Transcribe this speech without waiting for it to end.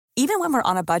Even when we're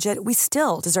on a budget, we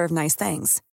still deserve nice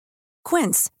things.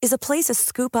 Quince is a place to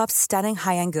scoop up stunning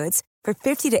high-end goods for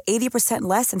 50 to 80%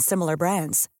 less than similar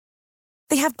brands.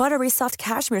 They have buttery soft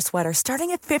cashmere sweaters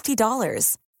starting at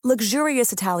 $50,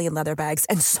 luxurious Italian leather bags,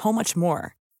 and so much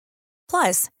more.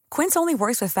 Plus, Quince only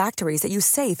works with factories that use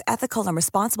safe, ethical, and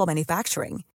responsible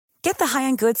manufacturing. Get the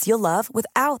high-end goods you'll love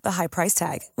without the high price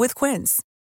tag with Quince.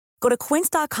 Go to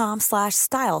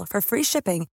quince.com/style for free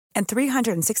shipping and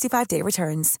 365-day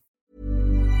returns.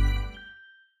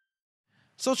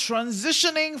 So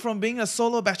transitioning from being a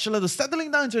solo bachelor to settling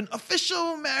down into an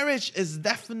official marriage is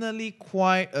definitely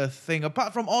quite a thing.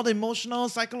 Apart from all the emotional,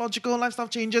 psychological, lifestyle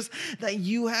changes that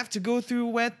you have to go through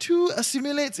where two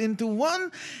assimilates into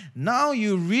one, now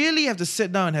you really have to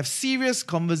sit down and have serious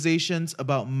conversations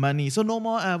about money. So no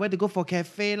more where to go for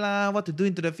cafe lah, what to do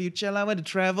into the future lah, where to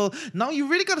travel. Now you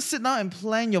really got to sit down and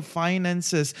plan your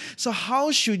finances. So how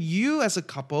should you as a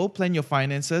couple plan your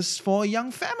finances for a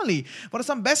young family? What are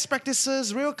some best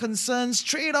practices, real concerns,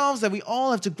 trade-offs that we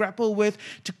all have to grapple with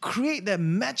to create that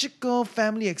magical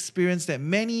family experience that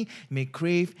many may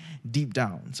crave deep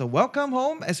down? So welcome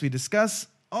home as we discuss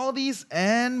all these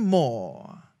and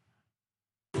more.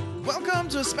 Welcome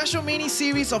to a special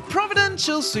mini-series of Providend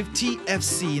Chills with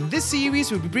TFC. In this series,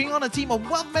 we'll be bringing on a team of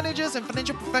wealth managers and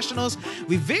financial professionals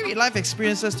with varied life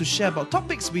experiences to share about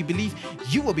topics we believe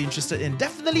you will be interested in.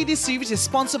 Definitely, this series is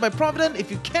sponsored by Providend,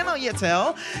 if you cannot yet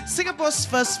tell, Singapore's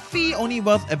first fee-only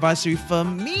wealth advisory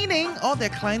firm, meaning all their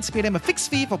clients pay them a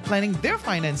fixed fee for planning their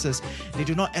finances. They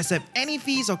do not accept any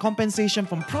fees or compensation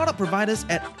from product providers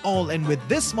at all. And with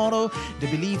this model, they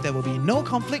believe there will be no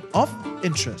conflict of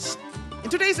interest. In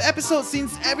today's episode,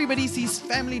 since everybody sees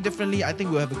family differently, I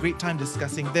think we'll have a great time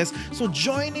discussing this. So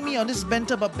joining me on this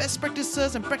banter about best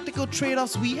practices and practical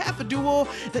trade-offs, we have a duo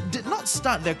that did not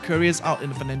start their careers out in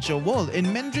the financial world.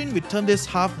 In Mandarin, we term this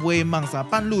halfway monks,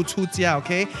 半路出家,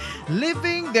 okay?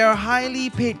 Living their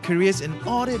highly paid careers in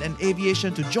audit and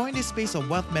aviation to join this space of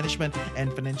wealth management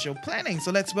and financial planning. So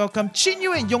let's welcome Chin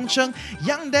Yu and Yong Cheng,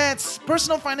 young dads,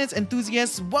 personal finance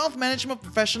enthusiasts, wealth management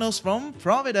professionals from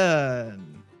Providend.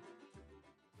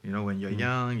 You know, when you're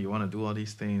young, you want to do all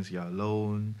these things, you're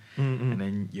alone, and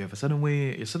then you have a certain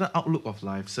way, a certain outlook of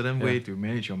life, certain way to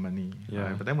manage your money.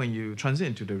 Right? But then when you transit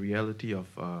into the reality of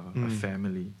a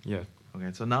family,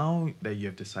 okay, so now that you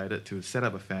have decided to set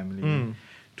up a family,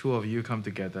 two of you come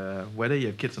together, whether you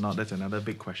have kids or not, that's another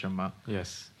big question mark.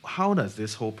 Yes. How does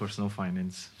this whole personal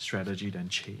finance strategy then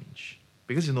change?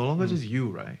 Because it's no longer just you,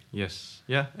 right? Yes.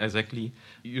 Yeah, exactly.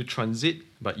 You transit,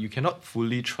 but you cannot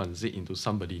fully transit into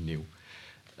somebody new.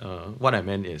 What I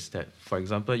meant is that, for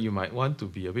example, you might want to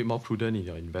be a bit more prudent in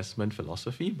your investment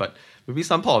philosophy, but maybe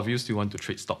some part of you still want to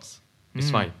trade stocks. It's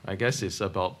fine. I guess it's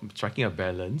about striking a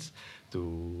balance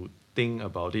to think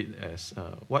about it as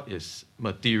what is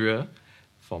material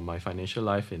for my financial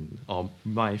life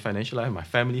my financial life, my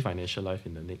family financial life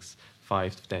in the next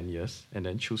 5 to 10 years, and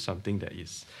then choose something that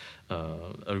is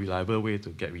a reliable way to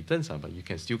get returns, but you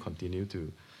can still continue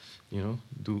to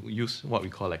use what we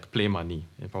call like play money.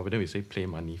 In Providend, we say play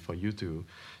money for you to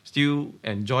still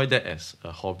enjoy that as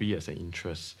a hobby, as an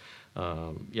interest.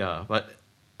 But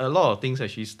a lot of things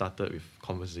actually started with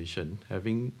conversation.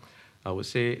 I would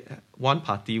say, one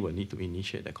party will need to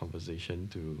initiate that conversation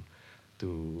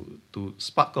to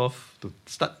spark off, to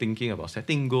start thinking about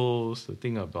setting goals, to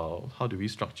think about how do we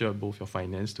structure both your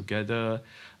finance together,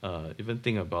 even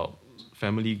think about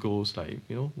family goals, like,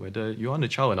 whether you want a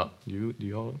child or not. Do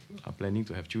you all are planning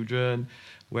to have children?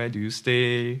 Where do you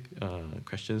stay?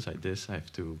 Questions like this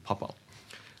have to pop out.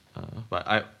 But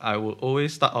I will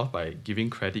always start off by giving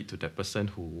credit to that person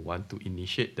who want to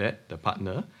initiate that, the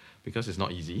partner, because it's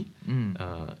not easy.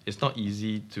 It's not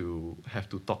easy to have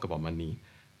to talk about money.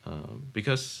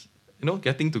 Because,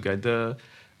 getting together,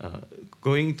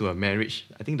 going to a marriage,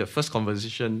 I think the first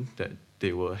conversation that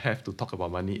they will have to talk about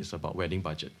money is about wedding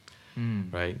budget.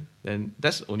 Right? And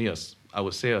that's only I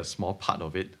would say a small part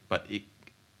of it, but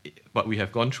but we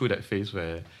have gone through that phase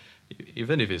where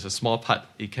even if it's a small part,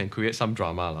 it can create some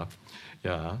drama lah.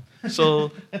 Yeah.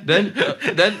 So then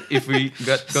if we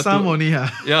got some only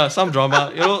some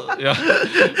drama,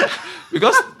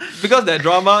 because that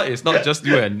drama is not just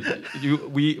you and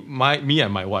me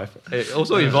and my wife. It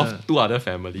also involves two other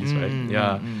families, right?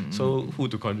 So who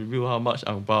to contribute how much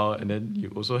ang bao, and then you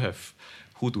also have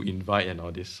who to invite and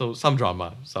all this. So some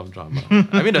drama.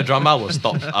 I mean, the drama will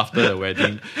stop after the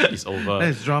wedding is over.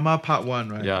 That's drama part 1,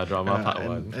 right? Yeah, drama part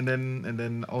 1. And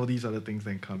then all these other things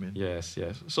then come in. Yes.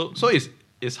 So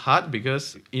it's hard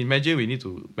because imagine we need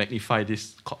to magnify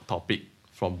this topic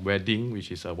from wedding,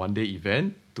 which is a one-day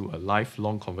event, to a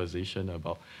lifelong conversation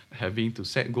about having to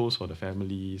set goals for the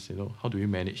families. How do we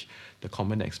manage the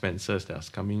common expenses that's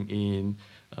coming in?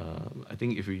 I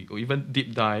think if we even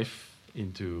deep dive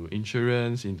into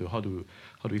insurance, into how do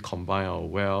we combine our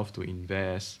wealth to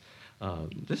invest.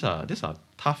 These are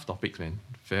tough topics, man.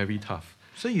 Very tough.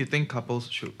 So you think couples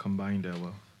should combine their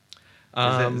wealth?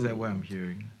 Is that what I'm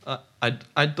hearing?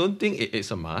 I don't think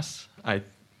it's a must.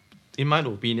 In my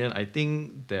opinion, I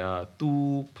think there are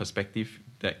two perspectives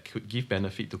that could give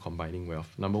benefit to combining wealth.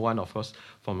 Number one, of course,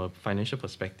 from a financial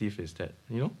perspective, is that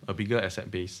a bigger asset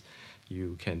base,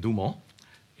 you can do more.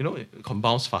 It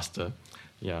compounds faster.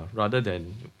 Yeah, rather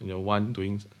than one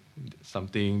doing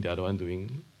something, the other one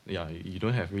doing. Yeah, you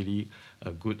don't have really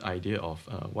a good idea of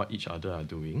what each other are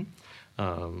doing.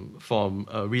 From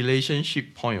a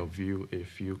relationship point of view,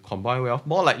 if you combine wealth,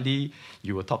 more likely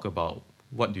you will talk about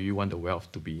what do you want the wealth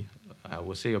to be. I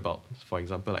would say about, for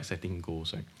example, like setting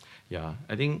goals, right? Yeah,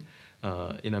 I think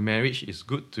in a marriage, it's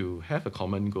good to have a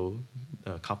common goal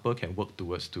a couple can work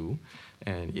towards too,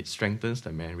 and it strengthens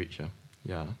the marriage.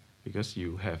 Yeah, because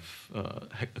you have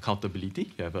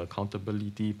accountability. You have an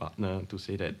accountability partner to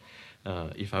say that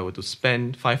if I were to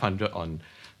spend 500 on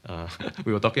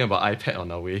we were talking about iPad on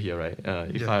our way here, right?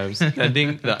 If I'm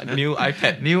spending the new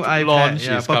iPad launch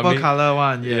is purple coming, color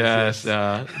one, yes.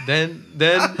 Then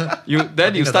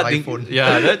you start thinking,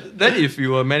 then if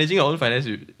you were managing your own finance,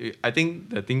 I think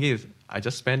the thinking is I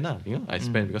just spend now, I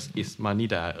spend because it's money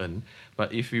that I earn.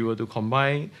 But if you were to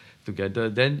combine together,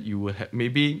 then you will have,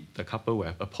 maybe the couple will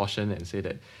have a portion and say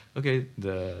that, okay,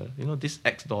 this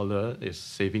X dollar is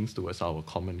savings towards our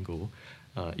common goal.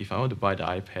 If I want to buy the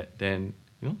iPad, then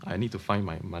I need to find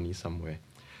my money somewhere.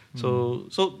 So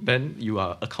then you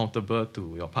are accountable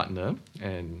to your partner,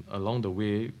 and along the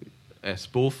way, as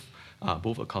both are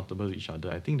both accountable to each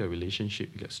other, I think the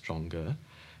relationship gets stronger.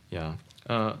 Yeah.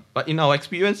 But in our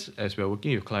experience, as we're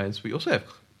working with clients, we also have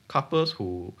couples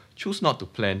who choose not to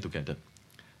plan together.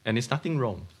 And it's nothing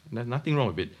wrong. There's nothing wrong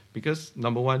with it. Because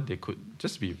number one, they could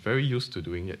just be very used to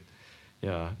doing it.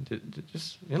 Yeah,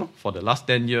 just for the last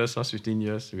 10 years, last 15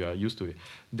 years, we are used to it.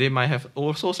 They might have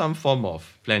also some form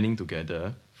of planning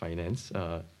together, finance.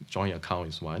 Joint account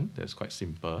is one. That's quite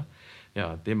simple.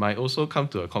 Yeah, they might also come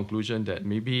to a conclusion that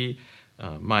maybe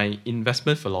my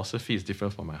investment philosophy is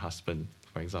different from my husband,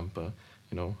 for example.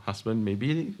 Husband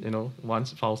maybe, one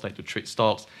spouse like to trade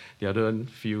stocks, the other one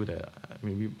feel that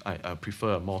maybe I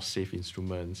prefer more safe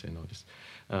instruments and all this.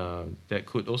 There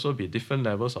could also be different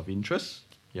levels of interest.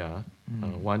 Yeah,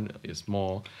 one is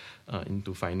more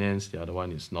into finance, the other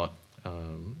one is not.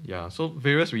 So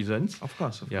various reasons. Of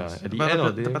course. At the end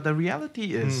of the day, but the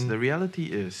reality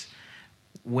is,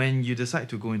 when you decide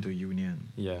to go into a union,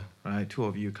 right? Two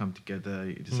of you come together,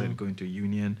 you decide to go into a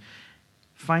union.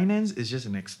 Finance is just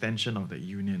an extension of that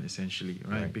union, essentially,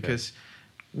 right? Because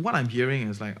what I'm hearing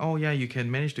is like, oh yeah, you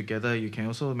can manage together, you can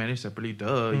also manage separately.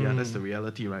 Yeah, that's the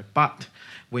reality, right? But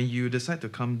when you decide to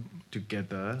come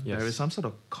together, there is some sort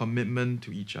of commitment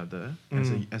to each other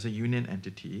as a union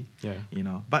entity.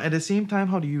 But at the same time,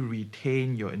 how do you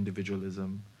retain your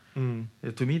individualism?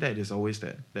 To me, that is always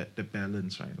that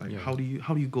balance, right? Like how do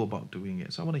you go about doing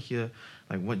it? So I want to hear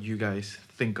like what you guys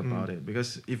think about it,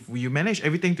 because if you manage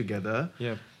everything together,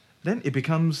 then it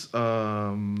becomes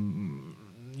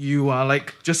you are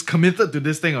like just committed to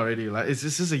this thing already. Like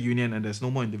this is a union and there's no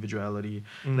more individuality.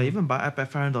 Like even buy iPad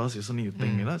 $500 is something you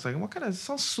think, it's like what kind of, it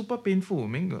sounds super painful. I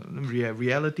mean,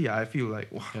 reality, I feel like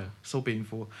so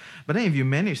painful. But then if you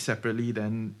manage separately,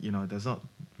 then it does not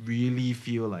really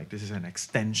feel like this is an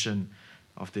extension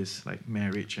of this like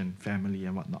marriage and family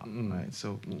and whatnot. Right?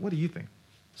 So what do you think?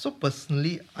 So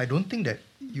personally, I don't think that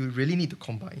you really need to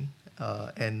combine.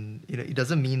 And it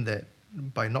doesn't mean that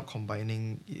by not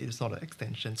combining, it's not an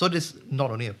extension. So this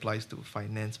not only applies to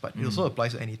finance, but it also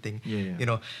applies to anything.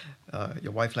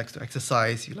 Your wife likes to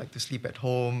exercise, you like to sleep at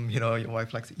home, your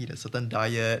wife likes to eat a certain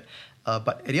diet.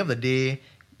 But at the end of the day,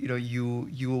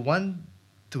 you want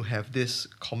to have this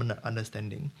common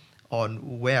understanding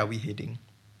on where are we heading.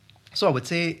 So I would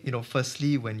say,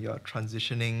 firstly, when you're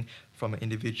transitioning from an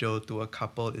individual to a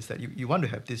couple, is that you want to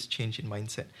have this change in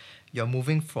mindset. You're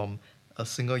moving from a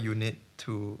single unit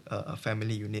to a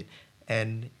family unit,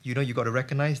 and you got to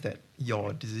recognize that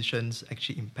your decisions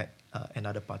actually impact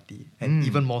another party, and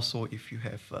even more so if you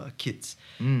have kids.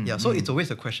 So it's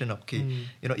always a question of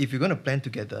if you're going to plan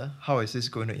together, how is this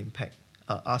going to impact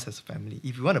us as a family?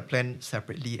 If you want to plan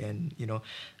separately, and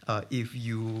if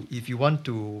you want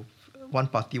to, one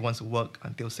party wants to work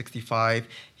until 65,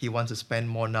 he wants to spend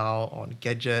more now on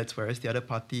gadgets, whereas the other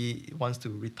party wants to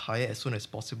retire as soon as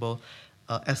possible.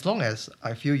 As long as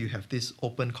I feel you have this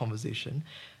open conversation,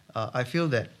 I feel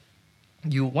that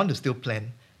you want to still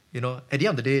plan. At the end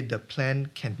of the day, the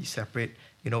plan can be separate.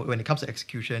 When it comes to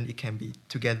execution, it can be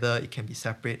together, it can be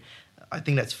separate. I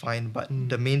think that's fine. But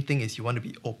the main thing is you want to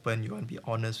be open, you want to be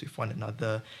honest with one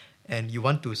another, and you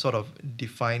want to sort of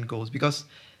define goals because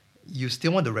you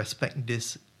still want to respect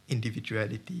this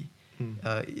individuality.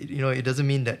 It doesn't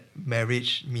mean that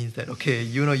marriage means that, okay,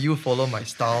 you follow my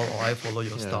style or I follow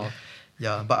your style.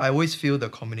 Yeah, but I always feel the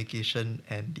communication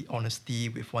and the honesty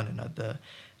with one another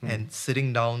and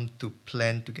sitting down to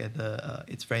plan together,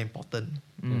 it's very important.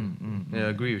 I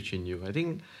agree with Chin Yu. I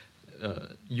think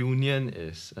union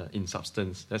is in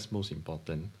substance, that's most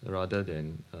important, rather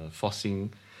than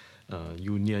forcing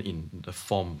union in the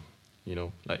form.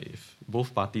 Like if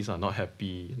both parties are not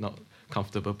happy, not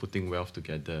comfortable putting wealth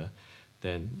together,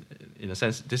 then in a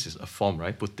sense, this is a form,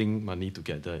 right? Putting money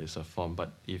together is a form. But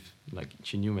if, like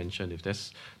Chin Yu mentioned, if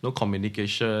there's no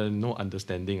communication, no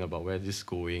understanding about where this is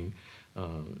going,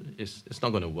 it's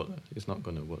not going to work. It's not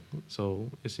going to work.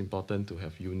 So it's important to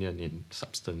have union in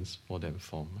substance more than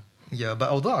form. Yeah,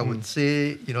 but although I would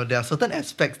say, there are certain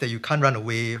aspects that you can't run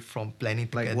away from planning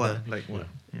together. Like what?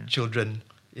 Yeah. Children,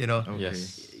 Okay.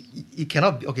 Yes. It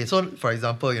cannot be, okay, so for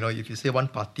example, if you say one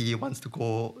party wants to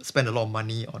go spend a lot of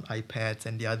money on iPads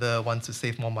and the other wants to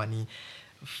save more money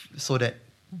so that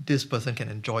this person can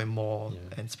enjoy more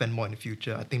and spend more in the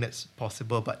future, I think that's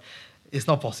possible. But it's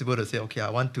not possible to say, okay, I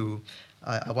want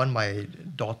my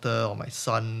daughter or my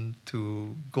son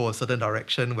to go a certain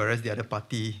direction, whereas the other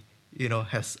party,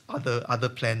 has other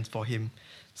plans for him.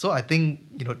 So I think,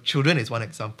 children is one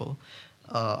example.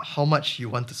 How much you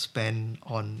want to spend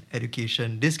on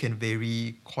education, this can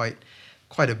vary quite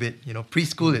a bit.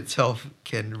 Preschool itself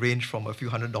can range from a few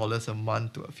 $100s a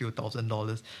month to a few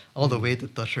 $1,000s, all the way to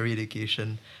tertiary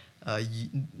education.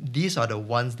 These are the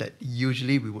ones that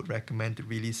usually we would recommend to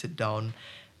really sit down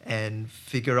and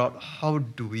figure out how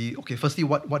do we. Okay, firstly,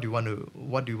 what do you want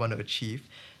to achieve,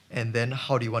 and then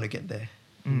how do you want to get there?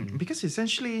 Because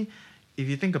essentially, if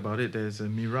you think about it, there's a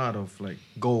myriad of like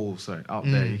goals out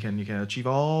there. You can achieve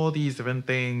all these different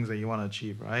things that you want to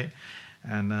achieve, right?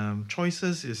 And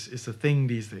choices is a thing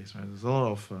these days, right? There's a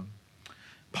lot of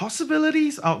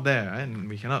possibilities out there, right? And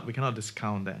we cannot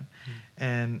discount that.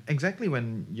 And exactly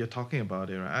when you're talking about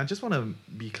it, right? I just want to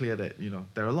be clear that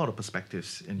there are a lot of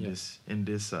perspectives in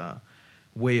this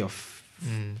way of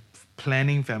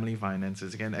planning family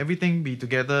finances. Again, everything be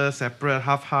together, separate,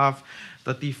 half,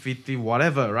 30-50,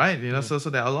 whatever, right? So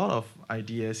there are a lot of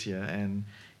ideas here, and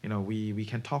we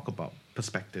can talk about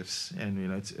perspectives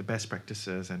and it's best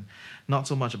practices, and not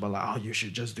so much about like, you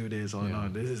should just do this, or no,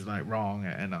 this is like wrong,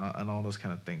 and all those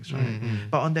kind of things, right?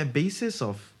 But on that basis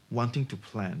of wanting to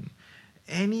plan,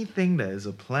 anything that is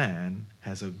a plan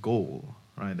has a goal,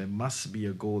 right? There must be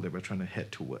a goal that we're trying to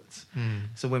head towards.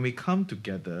 So when we come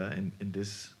together in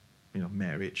this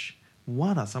marriage,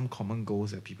 what are some common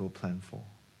goals that people plan for?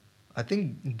 I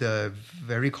think the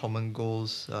very common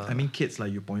goals. Kids,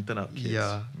 like you pointed out. Kids.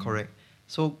 Yeah, correct.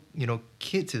 So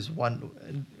kids is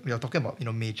one. We are talking about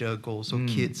major goals. So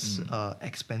kids,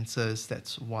 expenses.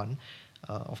 That's one.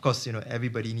 Of course,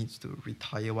 everybody needs to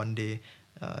retire one day.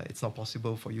 It's not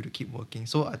possible for you to keep working.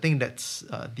 So I think that's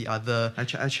the other. I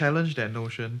challenge that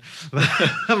notion,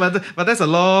 but that's a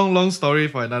long story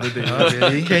for another day.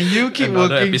 Really? Can you keep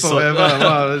working forever?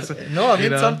 Wow, no,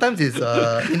 sometimes it's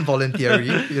involuntary.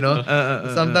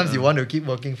 Sometimes you want to keep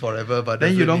working forever, but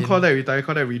then you don't call that retire,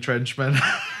 call that retrenchment.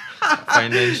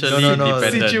 Financially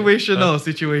independent.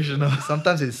 Situational.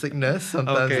 Sometimes it's sickness,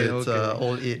 sometimes it's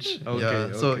old age.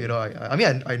 So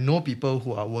I know people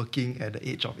who are working at the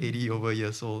age of 80 over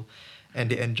years old,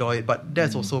 and they enjoy it, but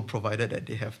that's also provided that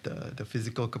they have the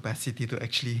physical capacity to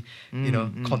actually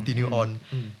continue on.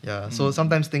 So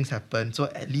sometimes things happen, so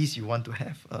at least you want to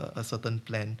have a certain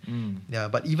plan.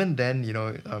 But even then,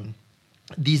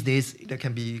 these days there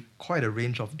can be quite a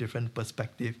range of different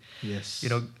perspectives. Yes.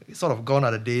 Sort of gone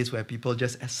are the days where people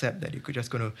just accept that you're just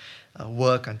going to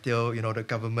work until the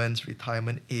government's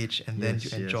retirement age, and then you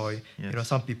enjoy. Yes.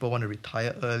 Some people want to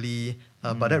retire early,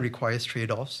 but that requires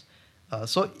trade-offs.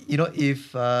 So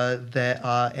if there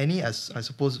are any, I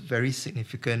suppose, very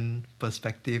significant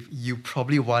perspective, you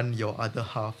probably want your other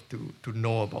half to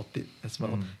know about it as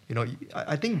well.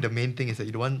 I think the main thing is that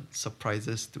you don't want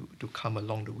surprises to come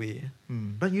along the way.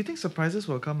 But you think surprises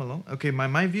will come along? Okay,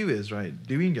 my view is, right,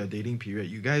 during your dating period,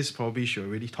 you guys probably should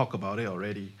already talk about it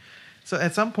already. So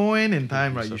at some point in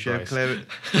time, right, you should have clarity.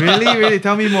 Really,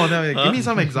 tell me more. Give me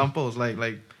some examples, like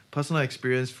personal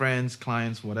experience, friends,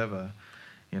 clients, whatever.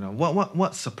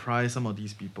 What surprised some of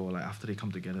these people, like after they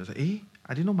come together? It's like,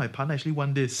 I didn't know my partner actually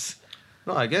won this.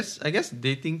 No, I guess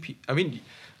dating. I mean,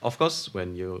 of course,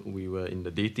 when we were in the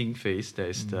dating phase,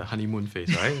 there's the honeymoon phase,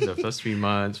 right? The first 3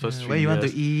 months, first 3 Where years. you want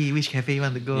to eat, which cafe you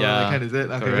want to go, Yeah, that kind of it.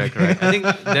 Okay. correct. I think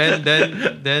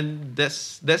then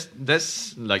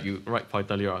that's like you right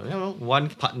pointedly out. You know, one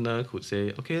partner could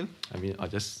say, okay, I mean, I'll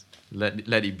just let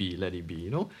it be. You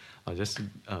know, I'll just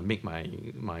make my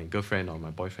girlfriend or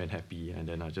my boyfriend happy, and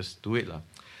then I'll just do it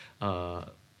lah.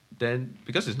 Then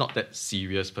because it's not that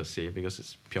serious per se, because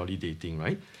it's purely dating,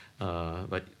 right?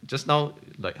 But just now,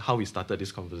 like how we started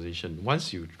this conversation,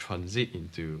 once you transit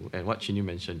into, and what Chin Yu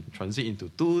mentioned, transit into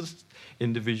two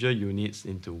individual units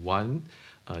into one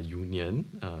union,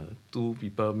 two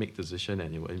people make decision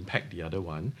and it will impact the other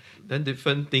one, then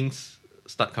different things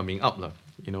start coming up, lah.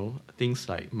 You know, things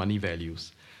like money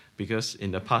values. Because in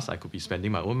the past, I could be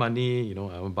spending my own money, you know,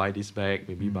 I will buy this bag,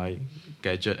 maybe buy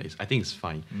gadget. I think it's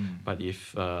fine. But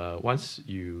if once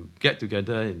you get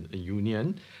together in a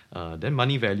union, then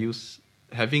money values,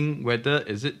 having whether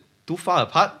is it too far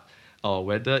apart, or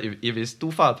whether if it's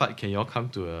too far apart, can you all come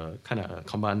to a kind of a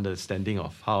common understanding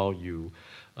of how you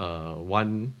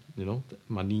want, you know,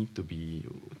 money to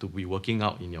be working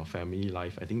out in your family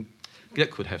life. I think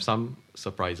that could have some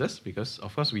surprises, because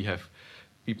of course we have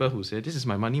people who say, this is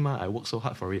my money, I work so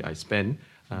hard for it, I spend.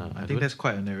 I think that's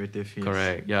quite a narrative. Yes.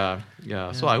 Correct,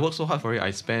 yeah. So I work so hard for it, I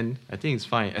spend. I think it's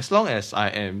fine. As long as I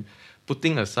am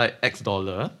putting aside X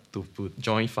dollar to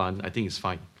join fund, I think it's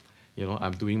fine. You know,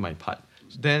 I'm doing my part.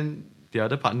 Then the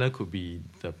other partner could be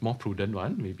the more prudent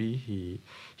one. Maybe he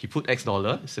put X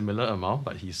dollar, similar amount,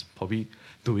 but he's probably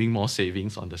doing more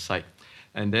savings on the side.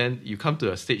 And then you come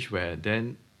to a stage where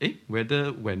then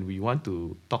whether when we want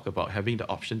to talk about having the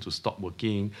option to stop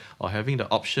working, or having the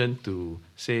option to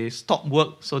say stop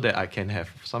work so that I can have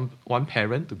one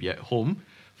parent to be at home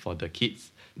for the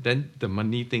kids, then the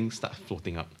money thing starts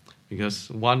floating up. Because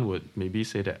one would maybe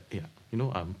say that, you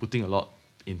know, I'm putting a lot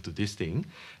into this thing,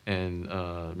 and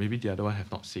maybe the other one have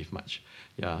not saved much.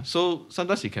 Yeah, so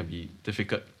sometimes it can be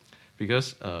difficult.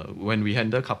 Because when we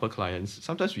handle couple clients,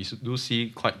 sometimes we do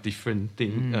see quite different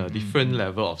different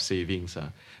level of savings.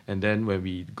 And then when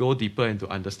we go deeper into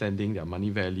understanding their money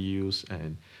values,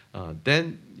 and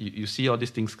then you see all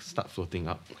these things start floating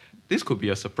up. This could be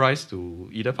a surprise to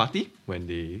either party when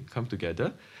they come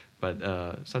together, but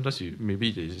sometimes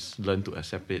maybe they just learn to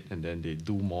accept it, and then they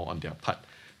do more on their part.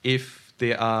 If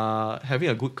they are having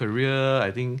a good career, I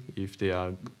think if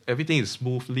everything is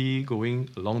smoothly going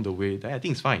along the way, then I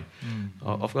think it's fine.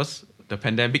 Of course, the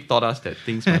pandemic taught us that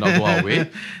things might not go our way,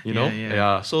 you know.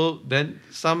 Yeah. So then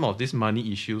some of these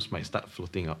money issues might start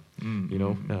floating up. You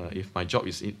know, if my job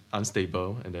is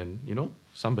unstable, and then, you know,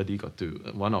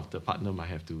 one of the partner might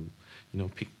have to, you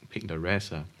know, pick the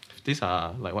rest. These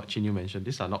are, like what Chin Yu mentioned,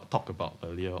 these are not talked about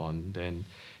earlier on. Then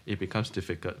it becomes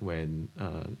difficult when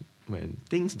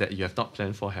things that you have not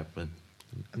planned for happen.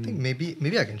 I think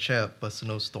maybe I can share a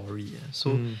personal story.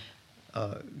 So,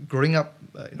 growing up,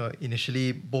 you know,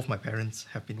 initially both my parents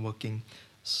have been working.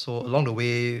 So along the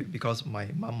way, because my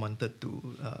mom wanted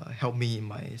to help me in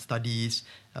my studies,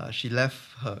 she left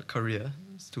her career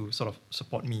to sort of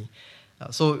support me.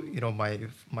 So, you know,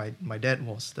 my dad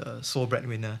was the sole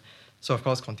breadwinner. So of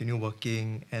course, continue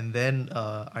working. And then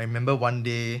I remember one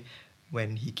day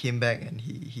when he came back, and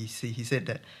he said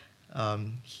that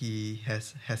he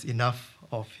has enough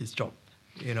of his job,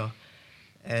 you know.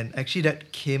 And actually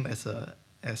that came as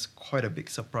quite a big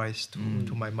surprise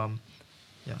to my mom.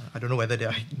 Yeah, I don't know whether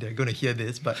they're going to hear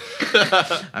this, but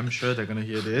I'm sure they're going to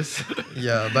hear this.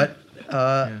 Yeah, but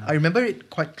I remember it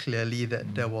quite clearly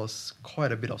that there was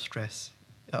quite a bit of stress,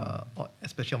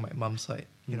 especially on my mom's side.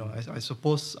 You know, I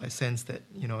suppose I sensed that,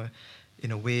 you know,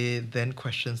 in a way, then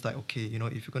questions like, okay, you know,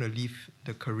 if you're going to leave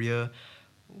the career,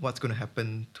 what's going to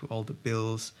happen to all the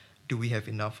bills? Do we have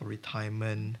enough for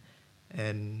retirement?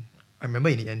 And I remember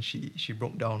in the end, she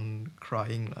broke down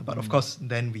crying. But of course,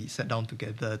 then we sat down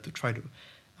together to try to,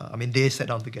 they sat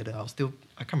down together. I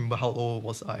can't remember how old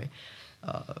was I.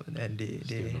 And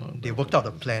they worked out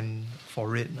a plan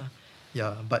for it.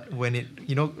 Yeah, but when it,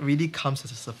 you know, really comes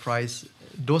as a surprise,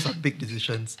 those are big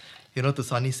decisions. You know, to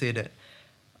suddenly say that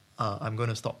I'm going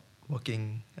to stop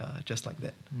working just like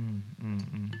that.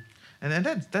 And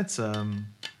that's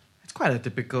it's quite a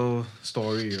typical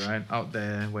story, right, out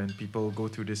there when people go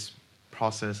through this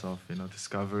process of, you know,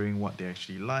 discovering what they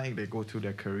actually like. They go through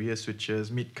their career switches,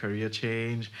 mid-career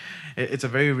change. It's a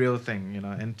very real thing, you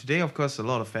know. And today, of course, a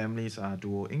lot of families are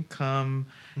dual income,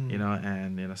 you know,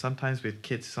 and, you know, sometimes with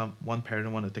kids, one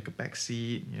parent want to take a back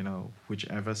seat, you know,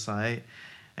 whichever side,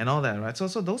 and all that, right? So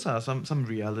those are some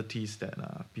realities that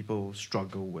people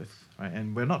struggle with, right?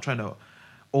 And we're not trying to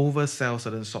oversell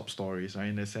certain sob stories, right?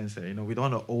 In the sense that, we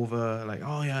don't want to over like,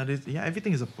 oh yeah,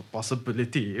 everything is a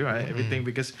possibility, right? Everything,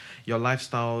 because your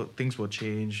lifestyle, things will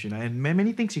change, and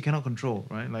many things you cannot control,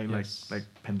 right? Like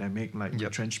pandemic, like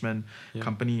retrenchment,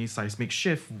 company seismic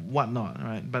shift, whatnot,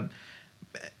 right? But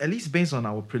at least based on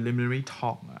our preliminary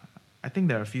talk, I think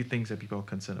there are a few things that people are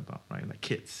concerned about, right? Like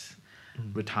kids,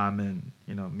 retirement,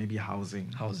 maybe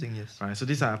housing. Housing, yes. Right. So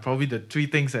these are probably the three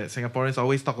things that Singaporeans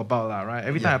always talk about, right?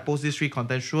 Every time I post these three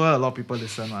content, sure, a lot of people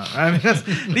listen, right? Because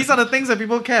these are the things that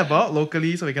people care about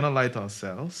locally, so we cannot lie to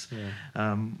ourselves.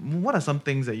 Yeah. What are some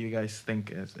things that you guys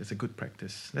think is a good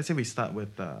practice? Let's say we start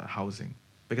with housing.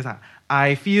 Because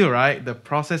I feel, right, the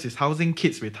process is housing,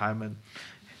 kids, retirement.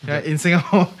 Right? In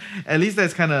Singapore, at least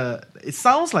that's it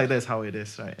sounds like that's how it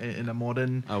is, right? In a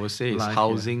modern I would say it's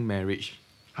housing, marriage.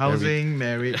 Housing,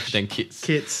 marriage, then kids.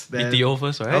 Kids, then BTO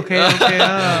first, right? Okay.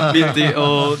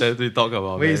 BTO, then we talk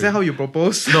about. Wait, is that how you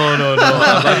propose? No. I'm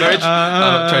a very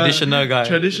traditional guy.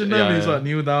 Traditional means what?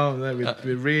 Kneel down with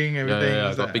ring, everything.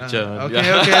 Yeah, got picture.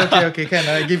 Okay. Can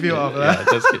I give you off?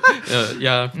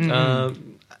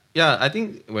 I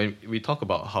think when we talk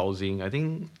about housing, I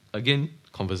think again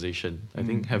conversation. I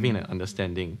think having an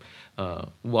understanding.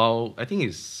 While I think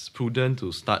it's prudent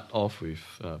to start off with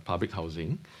public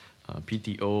housing.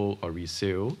 PTO or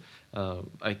resale,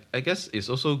 I guess it's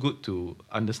also good to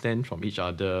understand from each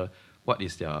other what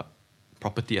is their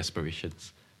property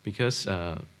aspirations. Because,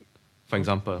 for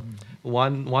example,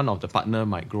 one of the partner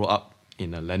might grow up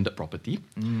in a landed property.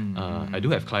 I do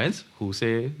have clients who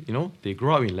say, they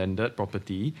grow up in landed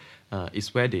property.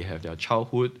 It's where they have their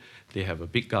childhood. They have a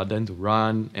big garden to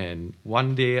run. And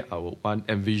one day I would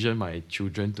envision my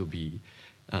children to be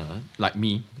like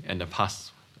me in the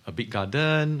past. A big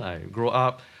garden, I grow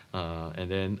up,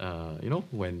 and then,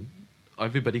 when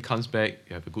everybody comes back,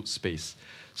 you have a good space.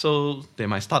 So they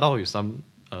might start out with some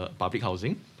public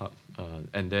housing,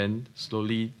 and then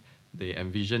slowly they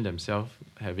envision themselves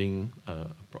having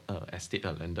estate,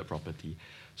 a landed property.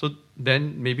 So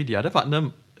then maybe the other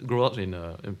partner grow up in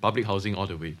public housing all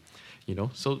the way,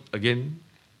 So again,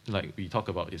 like we talk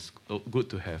about, it's good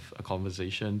to have a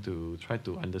conversation to try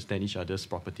to understand each other's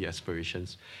property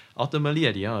aspirations. Ultimately,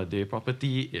 at the end of the day,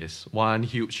 property is one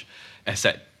huge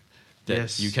asset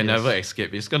that you can never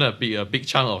escape. It's going to be a big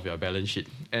chunk of your balance sheet.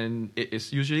 And it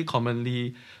is usually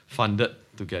commonly funded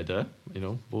together,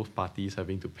 both parties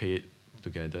having to pay it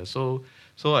together. So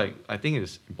I think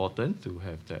it's important to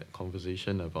have that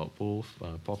conversation about both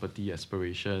property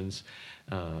aspirations,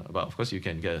 but of course you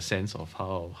can get a sense of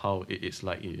how it is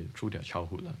like through their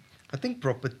childhood. I think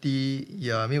property,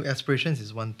 aspirations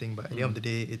is one thing, but at the end of the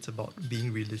day, it's about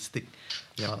being realistic,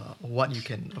 what you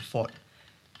can afford.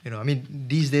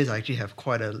 These days I actually have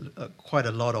quite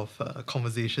a lot of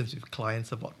conversations with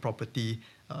clients about property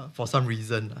for some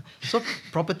reason. So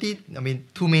property,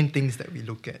 two main things that we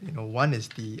look at. One is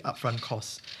the upfront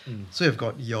costs. So you've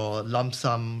got your lump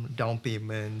sum down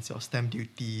payments, your stamp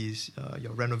duties,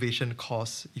 your renovation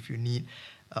costs if you need.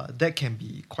 That can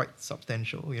be quite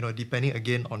substantial, depending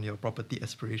again on your property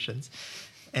aspirations.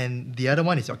 And the other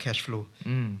one is your cash flow.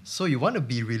 So you want to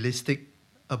be realistic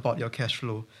about your cash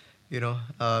flow.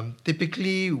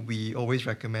 Typically we always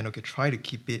recommend, try to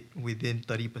keep it within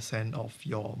 30% of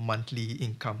your monthly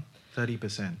income.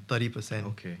 30%. 30%.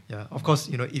 Okay. Yeah. Of course,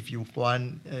 if you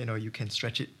want, you can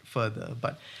stretch it further.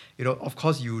 But, of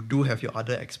course, you do have your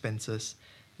other expenses.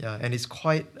 Yeah, and it's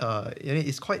quite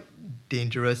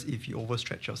dangerous if you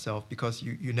overstretch yourself, because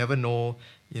you never know,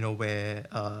 where,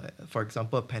 for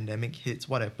example, a pandemic hits.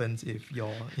 What happens if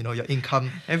your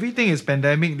income? Everything is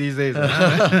pandemic these days.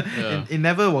 It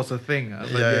never was a thing.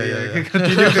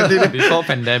 Continue. Before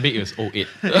pandemic, it was 08.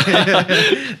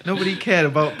 Nobody cared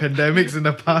about pandemics in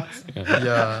the past.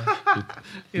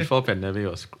 Before pandemic, it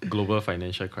was global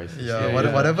financial crisis.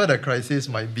 Whatever the crisis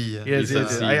might be. Yes.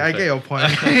 I get your point.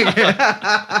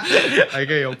 I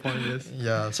get your point, yes.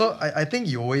 Yeah, so I think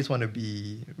you always want to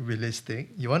be realistic.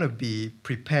 You want to be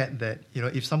prepared that,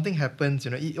 if something happens,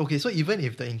 so even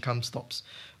if the income stops,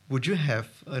 would you have,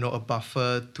 a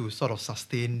buffer to sort of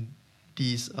sustain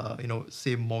these,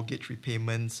 say mortgage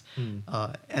repayments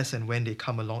as and when they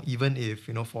come along, even if,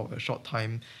 for a short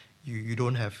time, you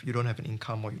don't have an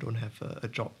income or you don't have a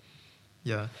job.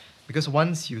 Yeah, because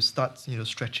once you start,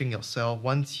 stretching yourself,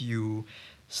 once you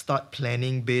start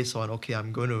planning based on,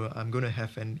 I'm going to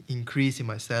have an increase in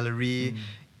my salary,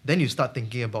 then you start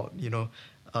thinking about,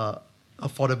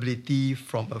 affordability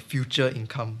from a future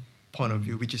income point of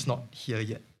view, which is not here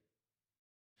yet.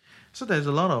 So there's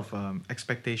a lot of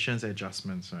expectations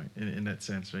adjustments, right? In that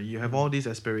sense, right? You have all these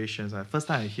aspirations. First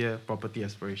time I hear property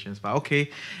aspirations, but okay,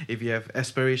 if you have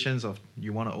aspirations of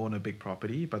you want to own a big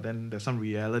property, but then there's some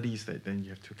realities that then you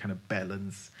have to kind of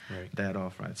balance that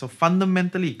off, right? So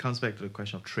fundamentally, it comes back to the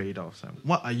question of trade-offs. Right?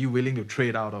 What are you willing to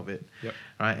trade out of it,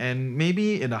 right? And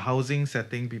maybe in a housing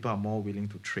setting, people are more willing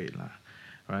to trade, lah,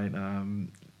 right? I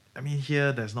mean,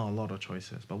 here there's not a lot of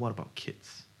choices, but what about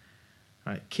kids?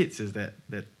 Right, kids is that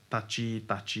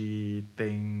touchy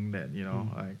thing that, you know,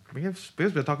 like because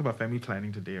we're talking about family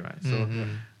planning today, right? So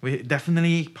we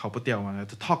definitely have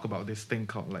to talk about this thing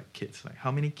called like kids. Like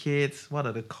how many kids, what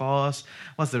are the costs,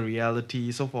 what's the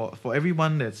reality? So for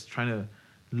everyone that's trying to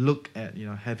look at, you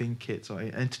know, having kids or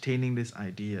entertaining this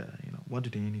idea, you know, what do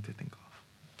they need to think of?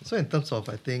 So in terms of,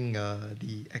 I think,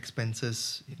 the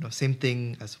expenses, you know, same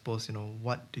thing, I suppose, you know,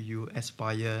 what do you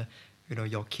aspire, you know,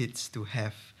 your kids to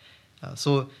have?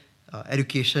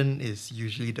 Education is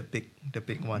usually the big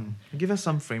one. Give us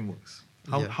some frameworks.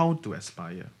 How to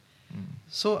aspire.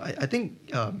 So I think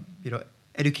you know,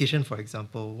 education, for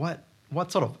example, what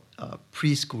sort of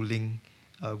preschooling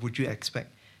would you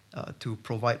expect to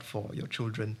provide for your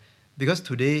children? Because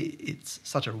today it's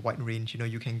such a wide range. You know,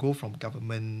 you can go from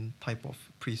government type of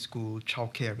preschool,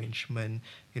 childcare arrangement,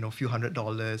 you know, a few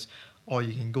 $100s, or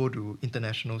you can go to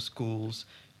international schools.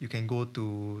 You can go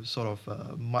to sort of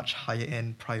much higher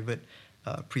end private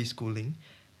preschooling,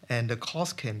 and the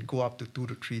cost can go up to $2,000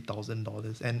 to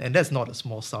 $3,000, and that's not a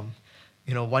small sum.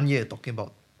 You know, 1 year you're talking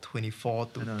about 24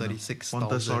 to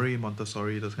 36,000.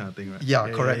 Montessori, those kind of thing, right?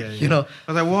 Yeah, correct. You know,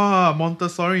 I was like, wow,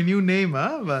 Montessori, new name,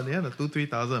 huh? But yeah, the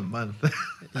 2,000-3,000 a month.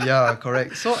 Yeah,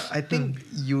 correct. So I think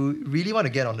you really want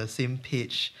to get on the same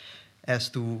page as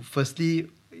to firstly,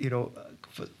 you know,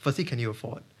 can you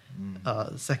afford?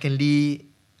 Secondly,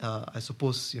 I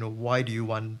suppose, you know, why do you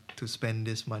want to spend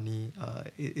this money?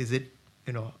 Is it,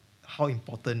 you know, how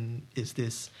important is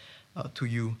this to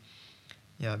you?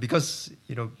 Yeah, because,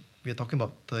 you know, we're talking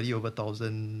about 30 over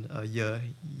thousand a year.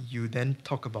 You then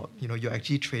talk about, you know, you're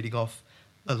actually trading off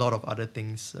a lot of other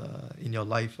things in your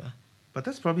life. But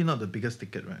that's probably not the biggest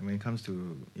ticket, right? When it comes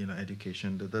to, you know,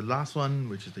 education, the last one,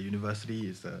 which is the university,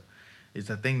 is the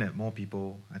thing that more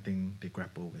people, I think, they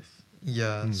grapple with.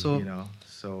 Yeah. So you know,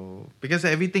 so because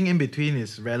everything in between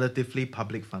is relatively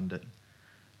public funded,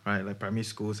 right? Like primary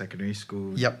school, secondary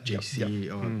school,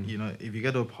 JC, or you know, if you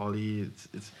get to a poly,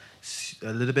 it's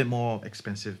a little bit more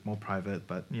expensive, more private,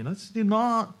 but you know, it's still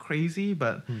not crazy.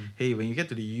 But hey, when you get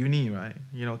to the uni, right?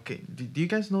 You know, okay, do you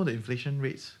guys know the inflation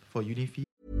rates for uni fees?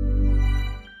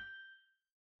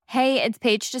 Hey, it's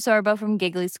Paige DeSorbo from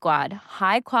Giggly Squad.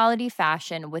 High quality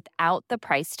fashion without the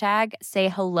price tag. Say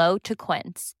hello to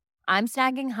Quince. I'm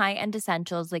snagging high-end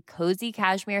essentials like cozy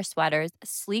cashmere sweaters,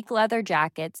 sleek leather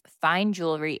jackets, fine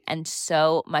jewelry, and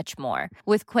so much more.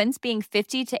 With Quince being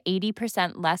 50 to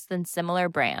 80% less than similar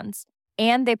brands.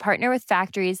 And they partner with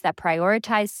factories that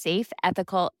prioritize safe,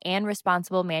 ethical, and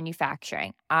responsible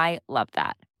manufacturing. I love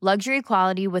that. Luxury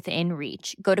quality within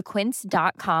reach. Go to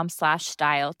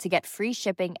quince.com/style to get free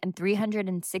shipping and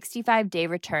 365-day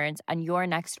returns on your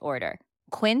next order.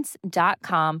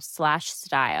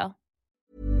 Quince.com/style.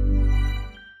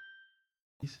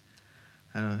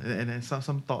 And then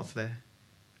some thoughts there.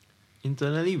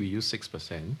 Internally, we use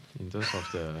 6% in terms of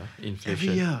the inflation. Every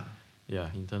year. Yeah,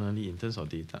 internally, in terms of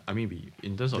data. I mean,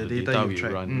 in terms of the data data you we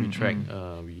track. run, we track.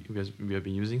 We have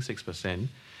been using 6%,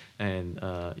 and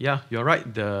yeah, you're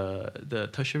right. The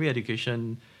tertiary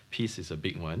education piece is a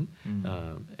big one,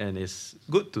 and it's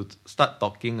good to start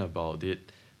talking about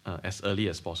it as early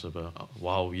as possible.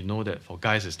 Wow, we know that for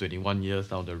guys it's 21 years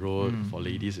down the road. For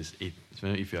ladies it's 8.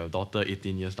 If you have a daughter,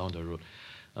 18 years down the road.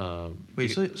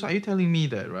 Wait, so are you telling me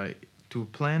that, right, to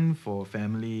plan for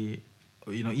family,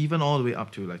 you know, even all the way up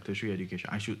to like tertiary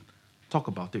education, I should talk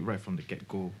about it right from the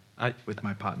get-go with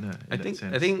my partner? I think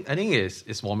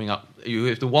it's warming up. You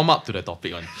have to warm up to the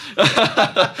topic one.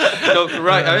 No,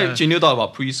 right? I mean, Chin, you talk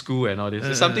about preschool and all this.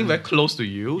 It's something very close to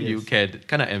you. Yes. You can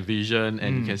kind of envision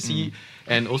and you can see.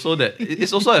 And also that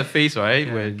it's also a phase, right?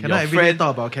 Yeah. When cannot every day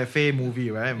talk about cafe movie,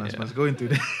 right? Must go into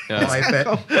the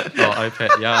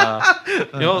iPad. Yeah.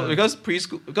 You know, because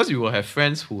preschool, because you will have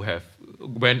friends who have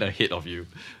went ahead of you.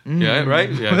 Yeah, right?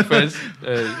 You have friends,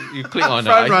 you click on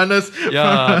front runners.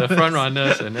 Yeah, the front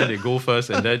runners, and then they go first,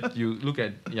 and then you look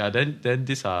at, then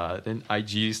these are, then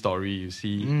IG story, you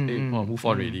see, move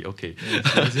on already, okay.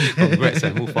 Congrats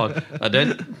and move on. But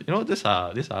then, you know, these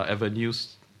are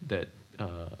avenues that,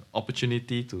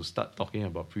 opportunity to start talking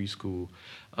about preschool.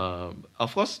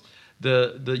 Of course,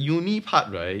 the uni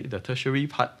part, right, the tertiary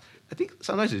part, I think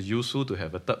sometimes it's useful to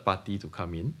have a third party to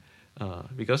come in.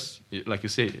 Because, like you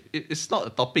say, it's not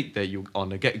a topic that you on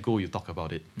the get-go you talk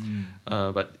about it.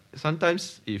 But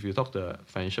sometimes if you talk to a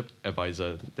financial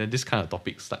advisor, then this kind of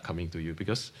topics start coming to you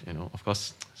because, of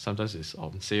course, sometimes it's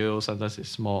on sale, sometimes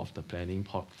it's more of the planning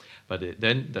part. But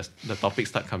then the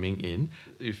topics start coming in.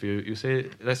 If you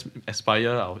say, let's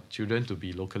aspire our children to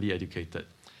be locally educated,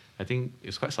 I think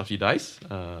it's quite subsidized.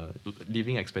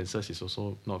 Living expenses is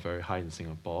also not very high in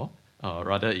Singapore.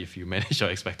 Rather, if you manage your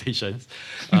expectations,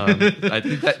 I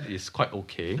think that is quite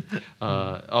okay.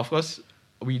 Of course,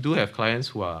 we do have clients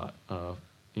who are,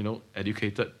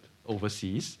 educated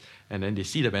overseas, and then they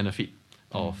see the benefit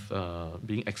of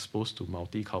being exposed to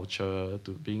multicultural,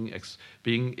 to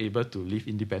being able to live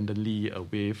independently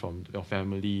away from your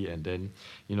family, and then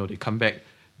they come back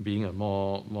being a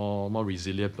more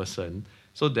resilient person.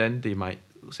 So then they might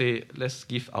say, let's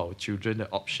give our children the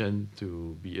option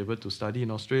to be able to study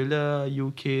in Australia,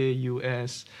 UK,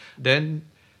 US. Then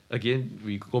again,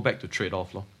 we go back to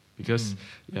trade-off, because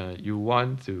you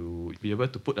want to be able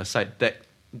to put aside that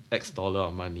X dollar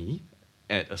of money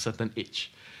at a certain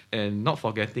age. And not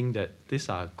forgetting that these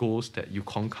are goals that you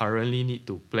concurrently need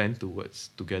to plan towards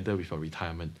together with your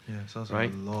retirement. Yeah, sounds right?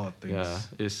 like a lot of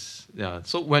things.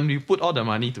 So when we put all the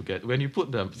money together, when you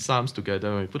put the sums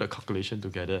together, when we put the calculation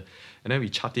together, and then we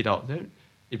chart it out, then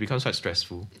it becomes quite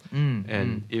stressful.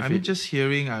 If just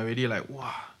hearing, I already like,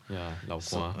 wow. Yeah, lao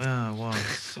So, gua.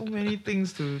 so many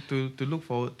things to look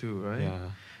forward to, right? Yeah.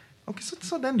 Okay,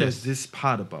 so then there's this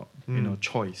part about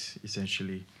choice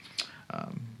essentially,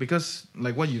 because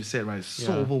like what you said, right? It's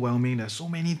so overwhelming. There's so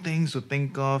many things to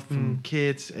think of, from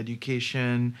kids,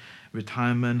 education,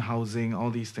 retirement, housing, all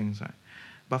these things, right?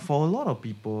 But for a lot of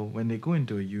people, when they go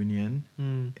into a union,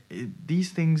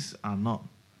 these things are not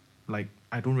like,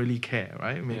 I don't really care,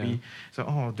 right? Maybe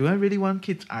do I really want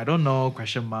kids? I don't know.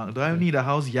 Question mark. Do I need a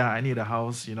house? Yeah, I need a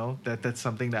house. That's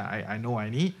something that I know I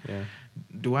need. Yeah.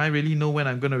 Do I really know when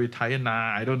I'm gonna retire?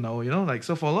 Nah, I don't know.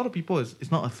 So for a lot of people, it's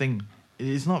not a thing.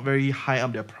 It's not very high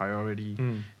up their priority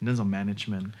in terms of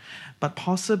management. But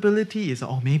possibility is,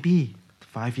 maybe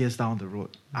 5 years down the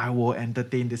road, I will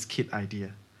entertain this kid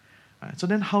idea. Right, so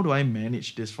then how do I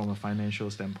manage this from a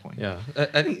financial standpoint? Yeah,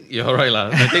 I think you're right,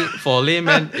 lah. I think for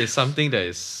layman, it's something that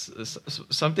is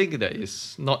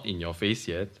not in your face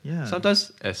yet. Yeah.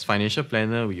 Sometimes as financial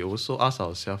planner, we also ask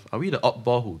ourselves, are we the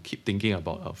oddball who keep thinking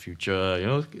about our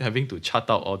future? Having to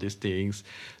chart out all these things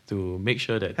to make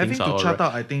sure that Having things are to all chart right.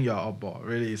 out, I think you're oddball,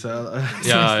 really. So,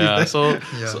 Yeah. So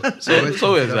it's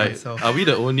like, myself. are we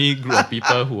the only group of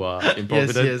people who are in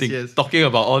Providend yes. talking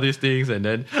about all these things, and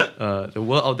then the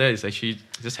world out there is actually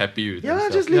just happy with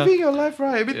themselves? just living your life,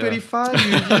 right? A bit Yeah. 25,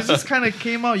 you just kind of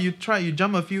came out, you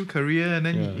jump a few career, and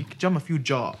then you jump a few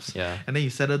jobs. Yeah. And then you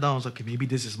settle down, it's like, okay, maybe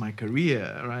this is my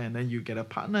career, right? And then you get a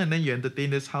partner, and then you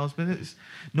entertain this house. But it's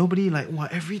nobody like,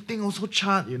 everything also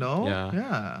chart,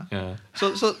 Yeah.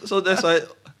 So that's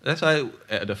why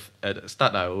at the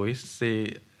start I always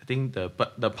say, I think the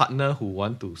partner who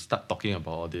want to start talking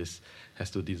about all this has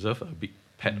to deserve a big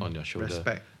pat on your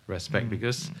shoulder. Respect,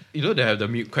 because they have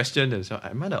the question themselves,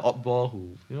 am I the oddball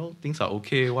who things are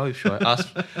okay, why should I ask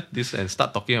this and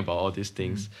start talking about all these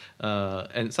things?